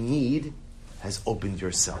that need has opened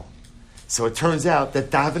your cell. So it turns out that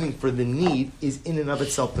davening for the need is in and of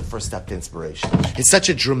itself the first step to inspiration. It's such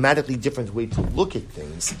a dramatically different way to look at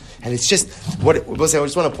things. And it's just, I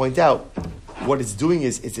just want to point out, what it's doing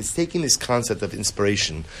is it's taking this concept of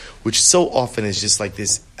inspiration, which so often is just like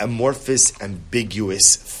this amorphous,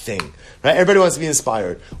 ambiguous thing. Right? Everybody wants to be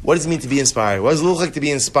inspired. What does it mean to be inspired? What does it look like to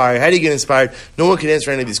be inspired? How do you get inspired? No one can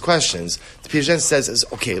answer any of these questions. The Piazetzna says,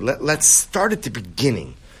 okay, let's start at the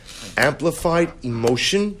beginning. Amplified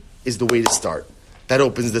emotion is the way to start. That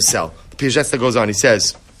opens the cell. The Piazetzna goes on, he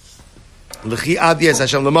says, L'chi adi es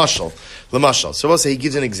Hashem l'mashal. So we'll say, he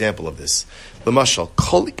gives an example of this. L'mashal,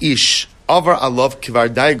 kol ish avar alav kivar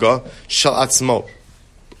daiga shal atzmo.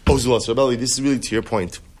 Ozula, so Belly, this is really to your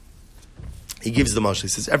point. He gives the mashal. He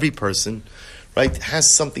says, every person right, has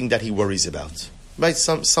something that he worries about. Right,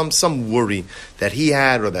 some worry that he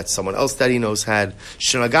had or that someone else that he knows had.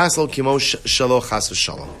 So we'll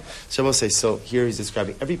say, so here he's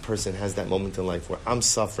describing every person has that moment in life where I'm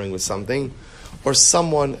suffering with something, or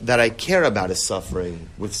someone that I care about is suffering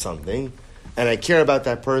with something, and I care about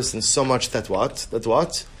that person so much that what?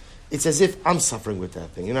 It's as if I'm suffering with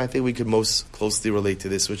that thing. I think we could most closely relate to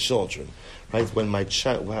this with children. Right, when my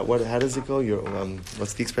child, how does it go?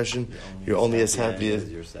 What's the expression? You're only as happy as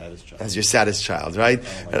your saddest child. As your saddest child, right?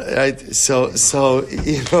 Right. So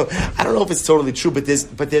I don't know if it's totally true, but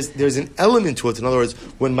there's an element to it. In other words,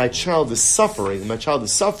 when my child is suffering,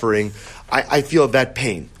 I feel that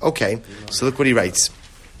pain. Okay, so look what he writes.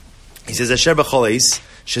 He says, "Asher b'choleis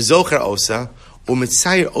shezocher osa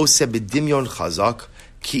u'mitzayer osa b'dimyon chazak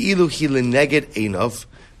ki'ilu hi leneged einav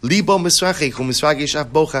libo misrachik u'misragish af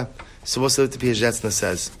bocha." So what's what the Piazetzna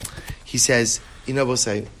says? He says,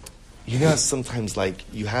 sometimes like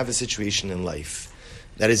you have a situation in life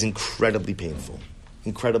that is incredibly painful.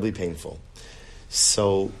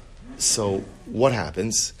 So what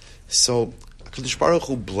happens? So HaKadosh Baruch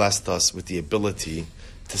Hu blessed us with the ability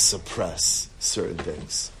to suppress certain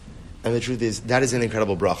things. And the truth is, that is an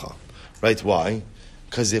incredible bracha. Right? Why?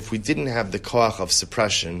 Because if we didn't have the koach of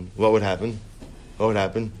suppression, what would happen?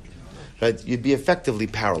 Right? You'd be effectively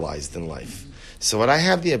paralyzed in life. So what I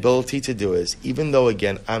have the ability to do is, even though,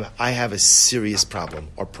 again, I have a serious problem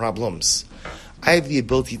or problems, I have the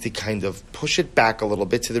ability to kind of push it back a little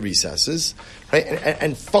bit to the recesses, right?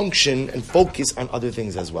 And function and focus on other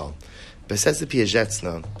things as well. But says the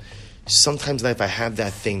Piazetzna, sometimes in life I have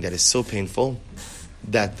that thing that is so painful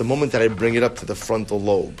that the moment that I bring it up to the frontal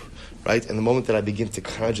lobe, right? And the moment that I begin to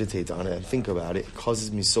cogitate on it and think about it, it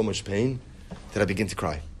causes me so much pain that I begin to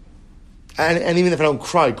cry. And even if I don't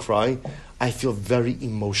cry, I feel very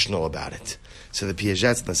emotional about it. So the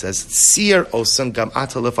Piazetzna says, "Sir osan gam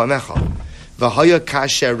ata lefanecha, v'haya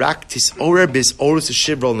kasher rak tisorer bis orus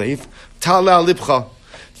shivrol neif tala libcha,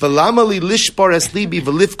 v'lama li lishbar es libi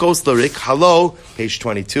v'lifkos larik." Hello, page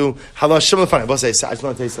 22. Hello, Shimon Fani. I just want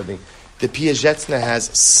to tell you something. The Piazetzna has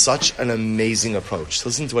such an amazing approach.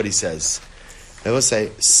 Listen to what he says. I will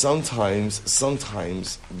say, sometimes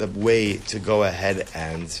the way to go ahead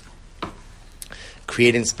and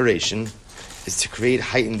create inspiration is to create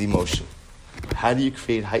heightened emotion. How do you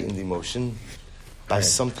create heightened emotion? By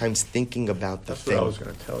sometimes thinking about the thing. That's what I was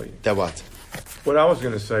going to tell you. That what? What I was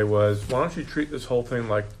going to say was, why don't you treat this whole thing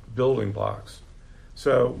like building blocks?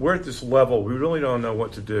 So we're at this level, we really don't know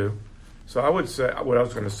what to do. So I would say, what I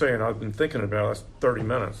was going to say, and I've been thinking about it 30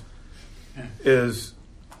 minutes, is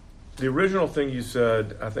the original thing you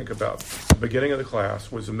said, I think about the beginning of the class,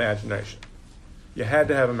 was imagination. You had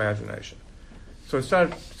to have imagination. So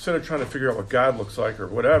instead of trying to figure out what God looks like or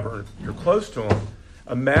whatever, you're close to Him,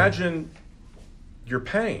 imagine your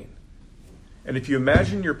pain. And if you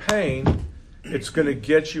imagine your pain, it's going to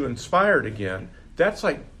get you inspired again. That's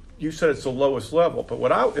like, you said it's the lowest level. But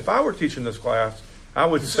if I were teaching this class, I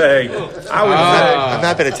would say, I'm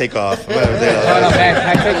happy to take off. Can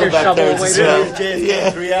I take your shovel away? Yeah.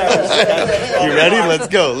 3 hours. You ready? Let's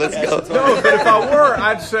go. No, but if I were,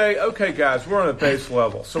 I'd say, okay, guys, we're on a base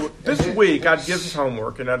level. So this week, I'd give us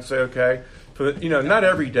homework, and I'd say, okay, not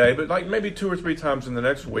every day, but like maybe 2 or 3 times in the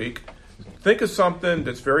next week, think of something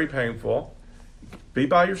that's very painful, be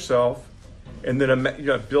by yourself, and then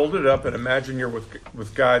build it up and imagine you're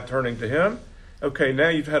with God turning to Him. Okay, now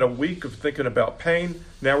you've had a week of thinking about pain.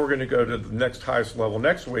 Now we're going to go to the next highest level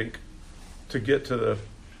next week to get to the...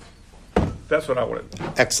 That's what I would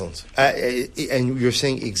have. Excellent. And you're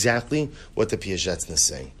saying exactly what the Piazetzna is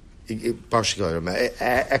saying.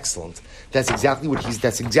 Excellent. That's exactly what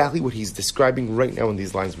he's describing right now in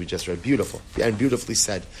these lines we just read. Beautiful. And beautifully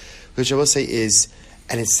said. Which I will say is,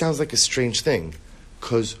 and it sounds like a strange thing,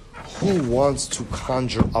 because who wants to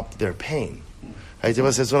conjure up their pain? I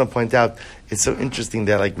just want to point out, it's so interesting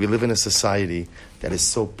that we live in a society that is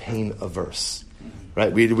so pain averse,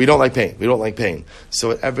 right? We don't like pain. We don't like pain. So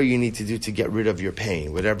whatever you need to do to get rid of your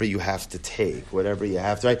pain, whatever you have to take, whatever you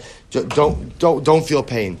have to, right? Don't feel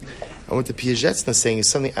pain. And what the Piazetzna is saying is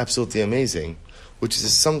something absolutely amazing, which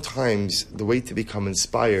is sometimes the way to become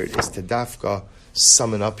inspired is to dafka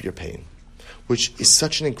summon up your pain, which is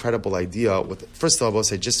such an incredible idea. First of all, I'll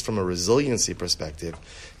say just from a resiliency perspective,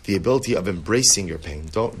 the ability of embracing your pain.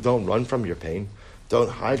 Don't run from your pain. Don't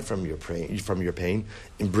hide from your pain.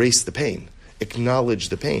 Embrace the pain. Acknowledge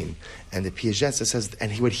the pain. And the Piazetzna says,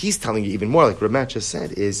 and what he's telling you even more, like Ramat just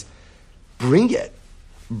said, is bring it.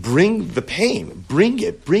 Bring the pain. Bring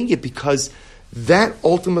it because That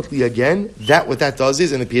ultimately, again, what that does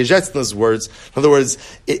is, in the Piazetzna's words, in other words,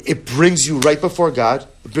 it brings you right before God.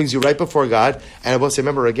 It brings you right before God. And I will say,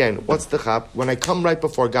 remember again, what's the chap? When I come right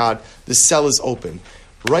before God, the cell is open.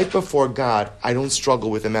 Right before God, I don't struggle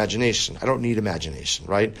with imagination. I don't need imagination,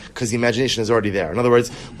 right? Because the imagination is already there. In other words,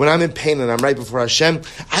 when I'm in pain and I'm right before Hashem,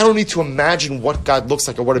 I don't need to imagine what God looks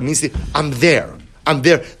like or what it means. I'm there. I'm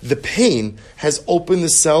there. The pain has opened the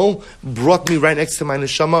cell, brought me right next to my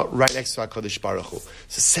neshama, right next to HaKadosh Baruch Hu.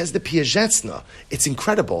 So says the Piazetzna, it's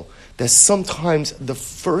incredible that sometimes the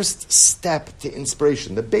first step to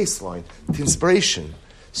inspiration, the baseline to inspiration,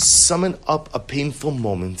 summon up a painful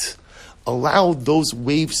moment, allow those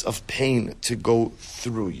waves of pain to go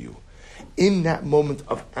through you. In that moment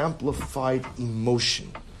of amplified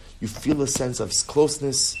emotion, you feel a sense of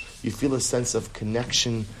closeness, you feel a sense of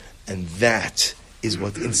connection, and that is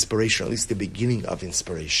what inspiration, at least the beginning of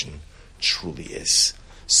inspiration, truly is.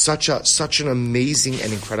 Such an amazing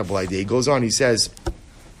and incredible idea. He goes on, he says,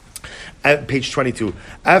 at page 22,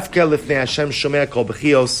 Afka lifnei Hashem shomea kol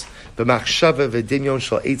b'chios v'machshava v'dinyon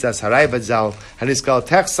shel eitzas haray v'zal haniskal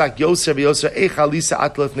techsak yoser v'yoser eicha lisa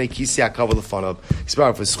at lifnei kisi hakav l'fanav. He's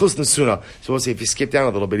about for schus nesuna. So we'll say, if you skip down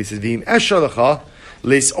a little bit, he says, v'im esher lecha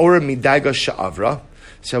leis ora midaiga sha'avra.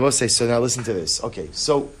 So I will say, so now listen to this. Okay,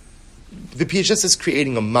 so the PHS is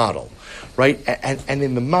creating a model, right? And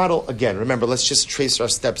in the model, again, remember, let's just trace our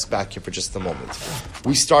steps back here for just a moment.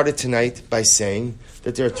 We started tonight by saying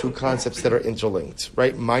that there are two concepts that are interlinked,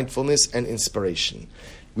 right? Mindfulness and inspiration.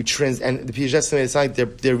 And the PHS made it sound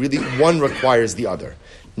like they're really, one requires the other.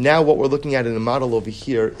 Now what we're looking at in the model over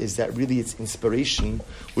here is that really it's inspiration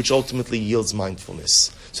which ultimately yields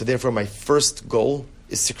mindfulness. So therefore my first goal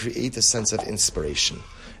is to create a sense of inspiration.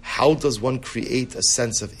 How does one create a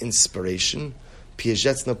sense of inspiration?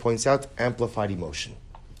 Piazetzna points out amplified emotion.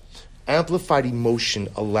 Amplified emotion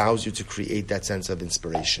allows you to create that sense of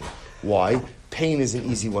inspiration. Why? Pain is an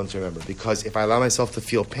easy one to remember, because if I allow myself to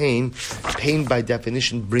feel pain by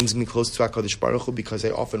definition brings me close to HaKadosh Baruch Hu, because I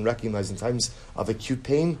often recognize in times of acute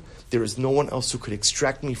pain, there is no one else who could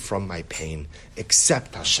extract me from my pain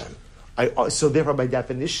except Hashem. So therefore, by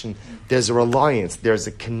definition, there's a reliance, there's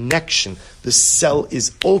a connection. The cell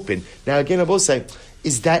is open. Now, again, I will say,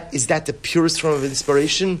 is that the purest form of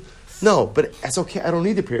inspiration? No, but that's okay. I don't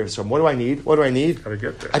need the purest form. What do I need? Gotta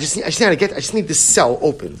get there. I just need the cell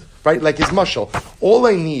opened, right? Like his mushal. All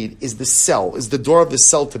I need is the cell, is the door of the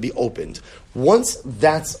cell to be opened. Once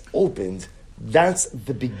that's opened, that's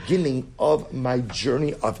the beginning of my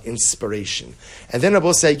journey of inspiration. And then I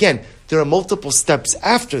will say again, there are multiple steps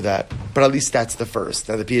after that, but at least that's the first.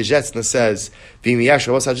 Now the Piazetzna says,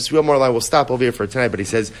 I'll just read more line, we'll stop over here for tonight, but he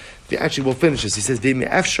says, actually we'll finish this. He says,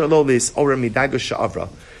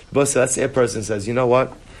 let's say a person says, you know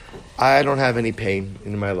what? I don't have any pain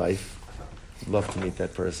in my life. I'd love to meet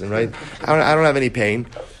that person, right? I don't have any pain.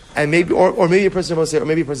 And maybe, or maybe a person will say, or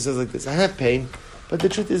maybe a person says like this, I have pain, but the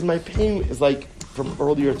truth is my pain is like from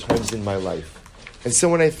earlier times in my life. And so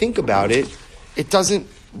when I think about it, it doesn't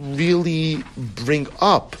really bring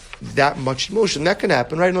up that much emotion. That can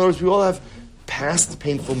happen, right? In other words, we all have past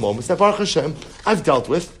painful moments that Baruch Hashem, I've dealt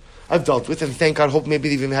with, and thank God, hope maybe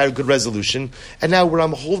they've even had a good resolution. And now what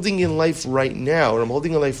I'm holding in life right now,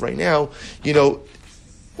 you know,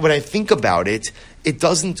 when I think about it, it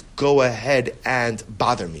doesn't go ahead and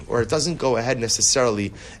bother me, or it doesn't go ahead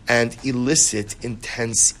necessarily and elicit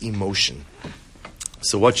intense emotion.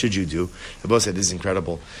 So what should you do? Rabbi said, this is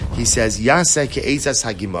incredible. He says, Yaseh ke'ezas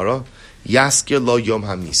hagimara, yaskir lo yom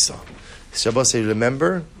hamisa. So Rabbi said,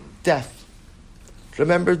 remember death.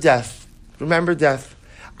 Remember death.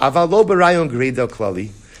 Avalo b'rayon greido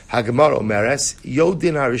klali, hagemara omeres,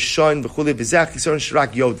 yodin harishon v'chuli v'zech yisron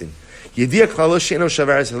shirak yodin. Yedia klalo she'eno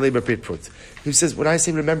shaveres haleber pitprut. He says, when I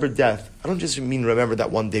say remember death, I don't just mean remember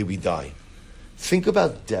that one day we die. Think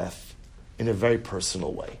about death in a very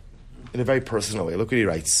personal way. Look what he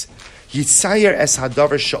writes. Yitzayer es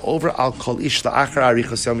hadavar she'over al kol ish la'achar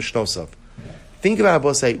arichos yom shnosav. Think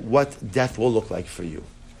about, say, what death will look like for you.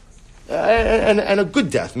 And a good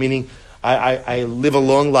death, meaning I live a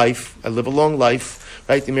long life,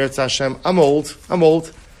 right? Emir Hashem, I'm old.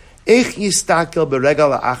 Eich yistakel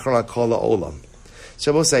beregal la'achar kol ha'olam.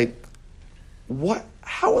 So I will say,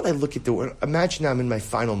 how would I look at the world? Imagine I'm in my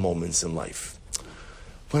final moments in life.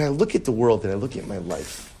 When I look at the world and I look at my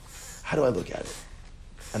life, how do I look at it?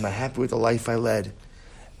 Am I happy with the life I led?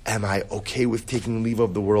 Am I okay with taking leave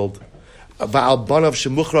of the world? If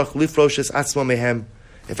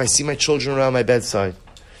I see my children around my bedside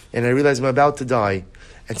and I realize I'm about to die,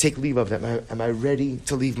 and take leave of them. Am I ready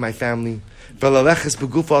to leave my family? V'laleches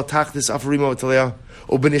begufa al tachlis afarimo v'talea,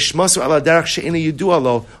 u'benishmasu ala derech she'ina yidu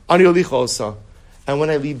alo, ani olicha osa. And when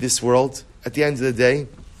I leave this world, at the end of the day,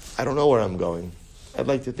 I don't know where I'm going. I'd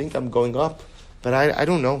like to think I'm going up, but I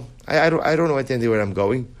don't know. I don't know at the end of where I'm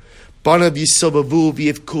going. Banav yisobavu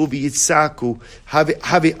v'yivku v'yitzaku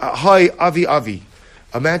hai avi.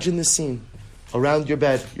 Imagine the scene. Around your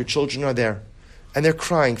bed, your children are there, and they're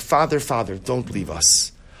crying, Father, Father, don't leave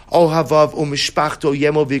us. Oh havav umishpachto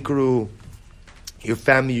yemo vikru. Your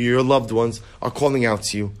family, your loved ones are calling out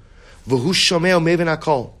to you. V'hu shomeo meven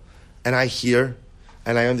hakol. And I hear,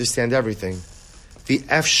 and I understand everything.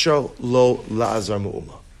 V'efsho lo la'azar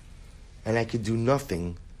mu'uma. And I could do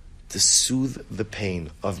nothing to soothe the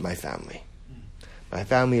pain of my family. My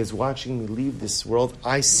family is watching me leave this world.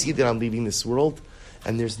 I see that I'm leaving this world,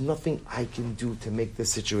 and there's nothing I can do to make the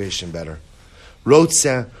situation better.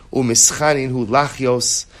 Rotze u'mischanin hu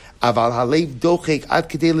lachios, aval halev dochek ad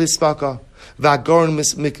kedei lispaka, v'agoron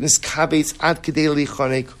miskabetz ad kedei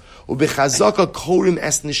lichonek, u'bechazaka korim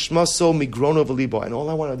es nishmaso migrono v'libo. And all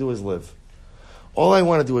I want to do is live. All I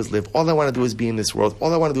want to do is live. All I want to do is be in this world.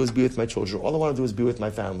 All I want to do is be with my children. All I want to do is be with my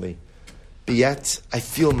family. But yet, I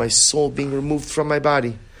feel my soul being removed from my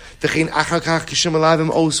body. And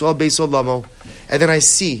then I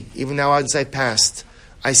see, even now as I passed,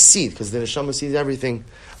 I see, because the neshama sees everything,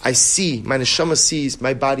 my neshama sees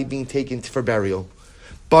my body being taken for burial.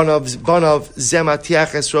 Banav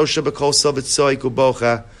zematiaches rosha b'kolsa v'tzoik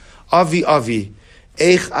u'bocha, avi,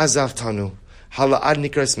 eich azavtanu.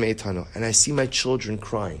 And I see my children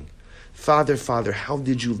crying, Father, Father, how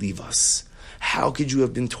did you leave us? How could you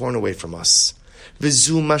have been torn away from us? And I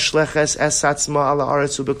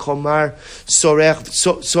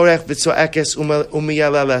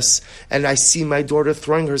see my daughter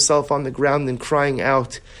throwing herself on the ground and crying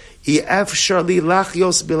out,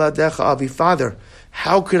 Father,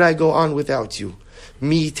 how could I go on without you?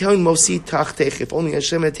 If only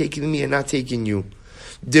Hashem had taken me and not taken you.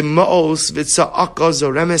 And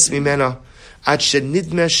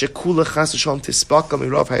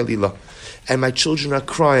my children are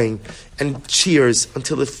crying and tears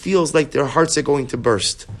until it feels like their hearts are going to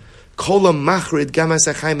burst. The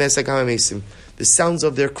sounds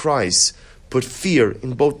of their cries put fear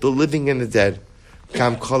in both the living and the dead.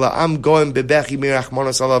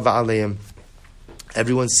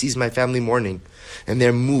 Everyone sees my family mourning, and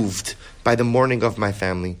they're moved by the mourning of my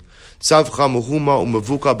family. And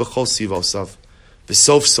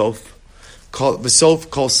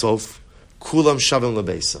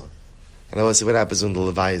I will say, what happens when the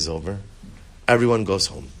Levai is over? Everyone goes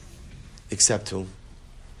home. Except who?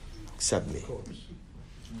 Except me.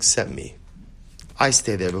 Except me. I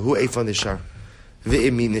stay there.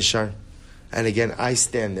 And again, I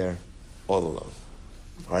stand there all alone.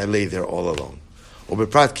 Or I lay there all alone.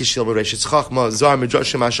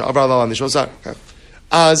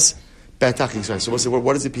 As so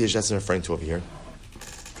what is the Piyash Jetson referring to over here?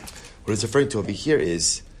 What it's referring to over here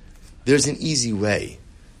is there's an easy way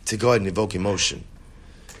to go ahead and evoke emotion.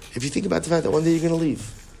 If you think about the fact that one day you're going to leave.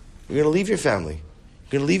 You're going to leave your family.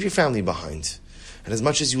 You're going to leave your family behind. And as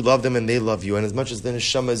much as you love them and they love you, and as much as the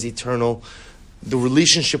neshama is eternal, the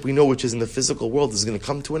relationship we know, which is in the physical world, is going to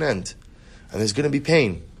come to an end. And there's going to be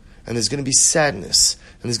pain. And there's going to be sadness.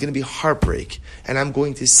 And there's going to be heartbreak. And I'm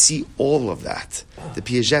going to see all of that. The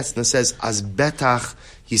Piyash says, As betach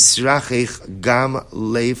yisrachech gam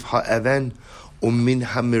lev ha'even umin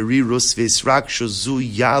ha'merirus v'israk shozu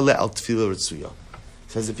yale al tefillah ritzuya.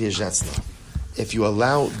 Says the Piyash, if you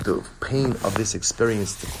allow the pain of this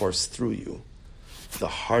experience to course through you, the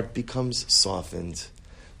heart becomes softened.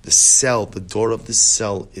 The door of the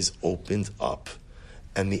cell is opened up.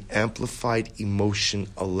 And the amplified emotion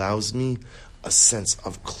allows me a sense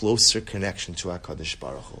of closer connection to HaKadosh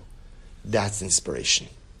Baruch Hu. That's inspiration.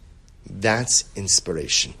 That's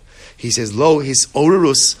inspiration. He says, Lo his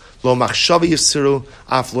orurus, lo machshava yisiru,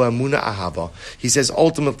 af lo amuna ahava. He says,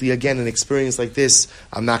 ultimately, again, an experience like this,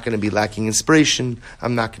 I'm not going to be lacking inspiration.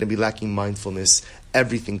 I'm not going to be lacking mindfulness.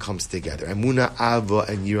 Everything comes together. Amuna, ava,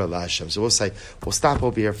 and yira Hashem. So we'll stop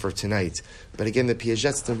over here for tonight. But again, the Piyash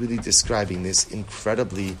Jetson really describing this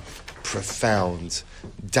incredibly profound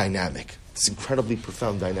dynamic. This incredibly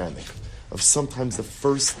profound dynamic of sometimes the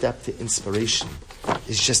first step to inspiration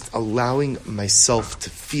is just allowing myself to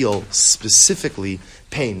feel specifically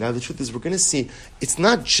pain. Now, the truth is, we're going to see it's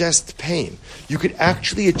not just pain. You could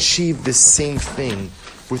actually achieve the same thing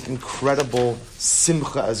with incredible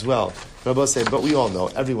simcha as well. But we all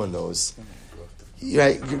know, everyone knows.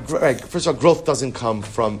 Right? First of all, growth doesn't come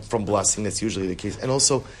from blessing. That's usually the case. And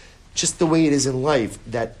also, just the way it is in life,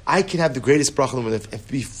 that I can have the greatest bracha in the world and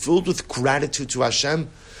be filled with gratitude to Hashem.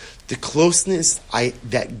 The closeness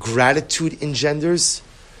that gratitude engenders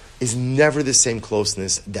is never the same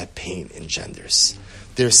closeness that pain engenders.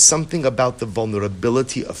 There's something about the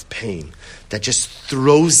vulnerability of pain that just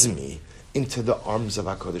throws me into the arms of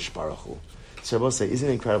HaKadosh Baruch Hu. So I will say, isn't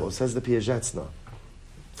it incredible? It says the Piazetzna.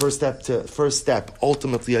 First step,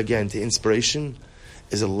 ultimately again, to inspiration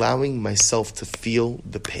is allowing myself to feel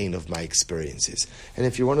the pain of my experiences. And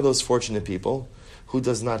if you're one of those fortunate people who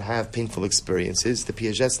does not have painful experiences, the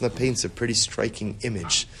Piazetzna paints a pretty striking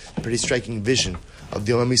image, a pretty striking vision of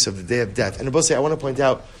the Olam of the day of death. And I will say, I want to point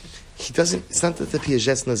out, it's not that the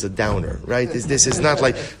Piazetzna is a downer, right? This is not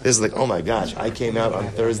like, oh my gosh, I came out on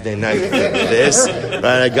Thursday night with this,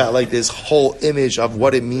 right? I got like this whole image of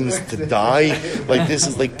what it means to die. Like this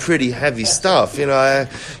is like pretty heavy stuff. I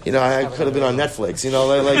could have been on Netflix,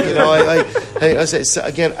 I say, so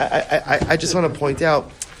again, I just want to point out,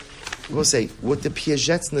 we'll say, what the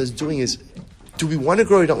Piazetzna is doing is, do we want to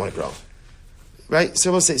grow or don't want to grow? Right?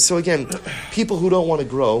 So we'll say, so again, people who don't want to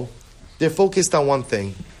grow, they're focused on one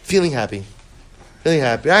thing, feeling happy.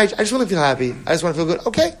 I just want to feel happy. I just want to feel good.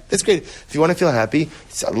 Okay, that's great. If you want to feel happy,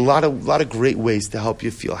 it's a lot of great ways to help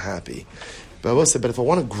you feel happy. But I will say, if I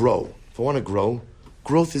want to grow,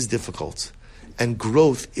 growth is difficult. And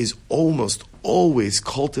growth is almost always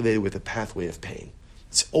cultivated with a pathway of pain.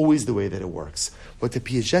 It's always the way that it works. What the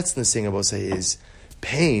Piazetzna is saying, I will say, is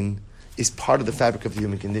pain is part of the fabric of the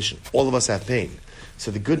human condition. All of us have pain.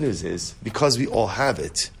 So the good news is, because we all have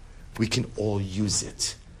it, we can all use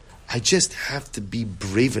it. I just have to be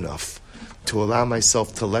brave enough to allow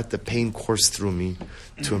myself to let the pain course through me,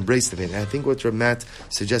 to embrace the pain. And I think what Ramat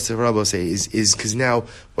suggested Rabbi say is because now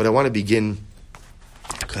what I want to begin,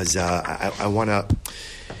 because I want to,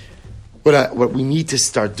 what we need to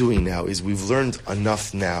start doing now is we've learned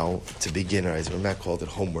enough now to begin, or as Ramat called it,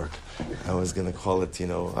 homework. I was going to call it,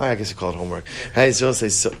 I guess you call it homework.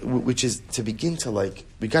 Which is to begin to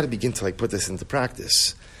we got to begin to put this into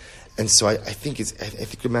practice. And so I think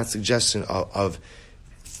Ramat's suggestion of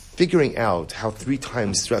figuring out how 3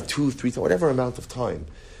 times throughout 2, 3, whatever amount of time,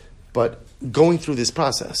 but going through this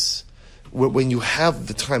process when you have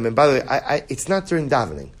the time. And by the way, it's not during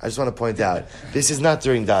davening. I just want to point out, this is not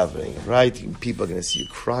during davening, right? People are going to see you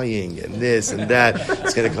crying and this and that.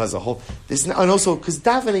 It's going to cause a whole. And also because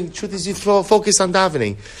davening, truth is, you focus on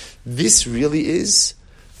davening. This really is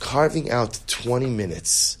carving out 20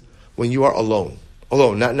 minutes when you are alone,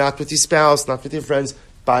 not with your spouse, not with your friends,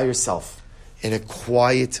 by yourself, in a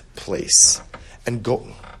quiet place, and go.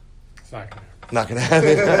 Not going to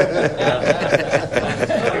happen.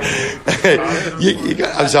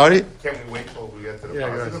 I'm sorry? Can we wait till we get to the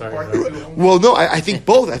positive part? Well, no, I think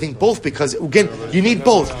both. I think both because, again, you need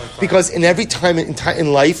both. Because in every time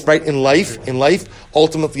in life, right, in life,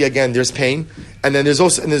 ultimately, again, there's pain. And then there's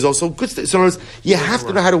also good stuff. So in other words, you have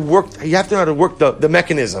to know how to work the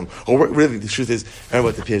mechanism. Or really, the truth is, I don't know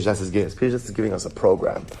what the Piazetzna is giving us. Piazetzna is giving us a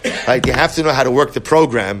program. Right? You have to know how to work the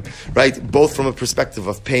program, right? Both from a perspective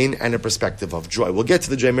of pain and a perspective of joy. We'll get to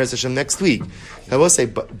the Joy Meretz Hashem next week. I will say,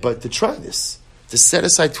 but to try this, to set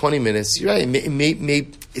aside 20 minutes, you're right,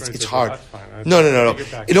 it's hard. No.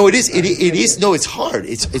 It is. No, it's hard.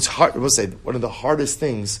 It's hard. I will say, one of the hardest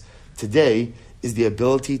things today is the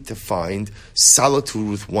ability to find solitude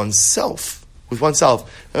with oneself.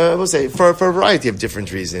 I will say, for a variety of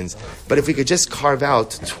different reasons. But if we could just carve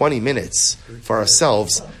out 20 minutes for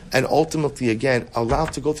ourselves and ultimately, again, allow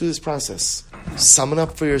to go through this process. Summon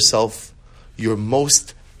up for yourself your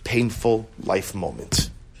most painful life moment.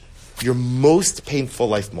 Your most painful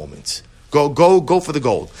life moment. Go for the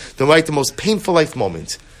gold. The most painful life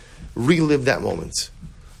moment. Relive that moment.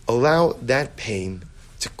 Allow that pain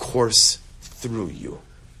to course through you.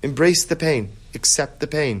 Embrace the pain. Accept the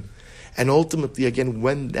pain. And ultimately, again,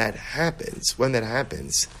 when that happens,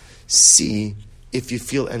 see if you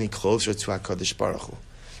feel any closer to HaKadosh Baruch Hu.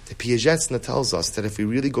 The Piazetzna tells us that if we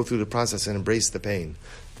really go through the process and embrace the pain,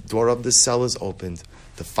 the door of the cell is opened,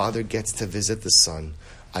 the father gets to visit the son,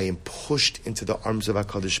 I am pushed into the arms of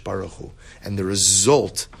HaKadosh Baruch Hu. And the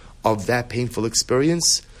result of that painful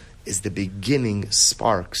experience is the beginning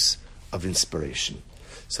sparks of inspiration.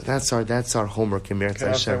 So that's our homework in Meretz Hashem.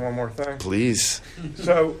 Can I say one more thing? Please.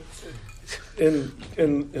 So, in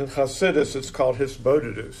Hasidus, it's called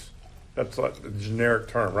Hisbodedus. That's like the generic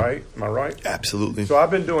term, right? Am I right? Absolutely. So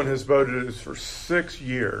I've been doing Hisbodedus for 6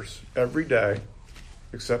 years, every day,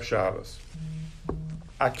 except Shabbos.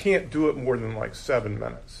 I can't do it more than 7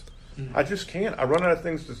 minutes. I just can't. I run out of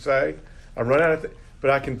things to say. But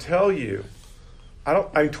I can tell you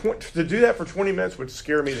To do that for 20 minutes would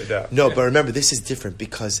scare me to death. No, but remember, this is different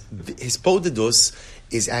because hisbodedus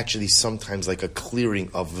is actually sometimes like a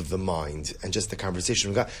clearing of the mind and just the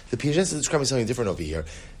conversation. The Piaget is describing something different over here.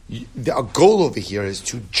 Our goal over here is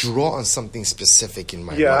to draw on something specific in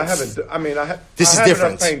my life. I haven't. I mean, This is have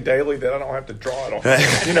different. enough pain daily that I don't have to draw it on.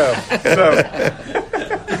 You know,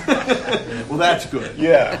 so Well, that's good.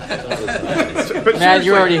 yeah. But Matt, seriously,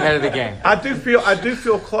 you're already ahead of the game. I do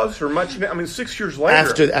feel closer. Much. I mean, 6 years later,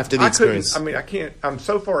 After the I couldn't- experience. I mean, I can't. I'm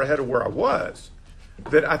so far ahead of where I was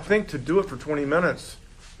that I think to do it for 20 minutes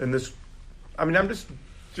in this. I mean, I'm just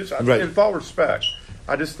Right. in full respect.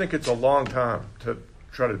 I just think it's a long time to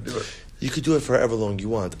try to do it. You could do it for however long you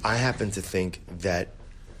want. I happen to think that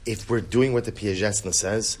if we're doing what the Piaget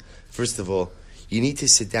says, first of all, you need to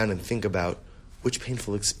sit down and think about which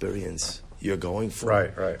painful experience you're going for.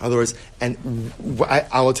 Right. In other words, and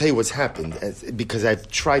I will tell you what's happened because I've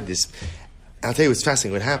tried this. I'll tell you what's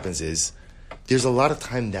fascinating. What happens is there's a lot of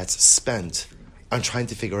time that's spent on trying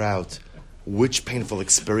to figure out which painful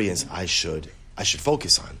experience I should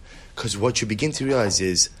focus on. Because what you begin to realize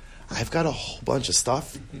is I've got a whole bunch of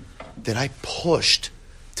stuff that I pushed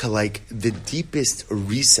to like the deepest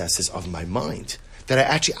recesses of my mind that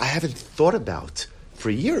I haven't thought about for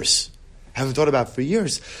years.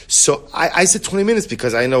 So I said 20 minutes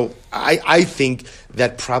because I know, I think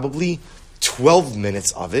that probably 12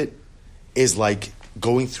 minutes of it is like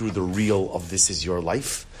going through the reel of this is your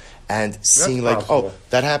life and seeing like, possible. oh,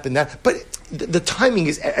 that happened, that. But the timing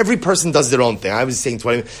is, every person does their own thing. I was saying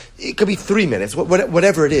 20 minutes. It could be 3 minutes,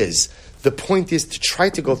 whatever it is. The point is to try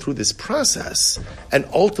to go through this process. And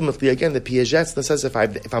ultimately, again, the Piaget says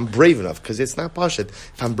if I'm brave enough, because it's not Pashut,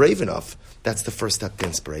 if I'm brave enough, that's the first step to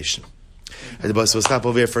inspiration. So we'll stop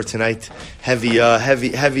over here for tonight. Heavy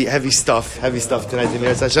stuff tonight,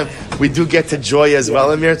 Emir Hashem. We do get to joy as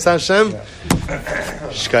well, Emir Hashem.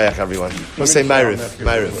 Shkayach, everyone. We'll say Ma'ariv.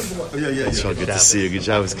 Yeah. It's all good to see you. Good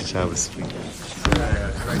Shabbos.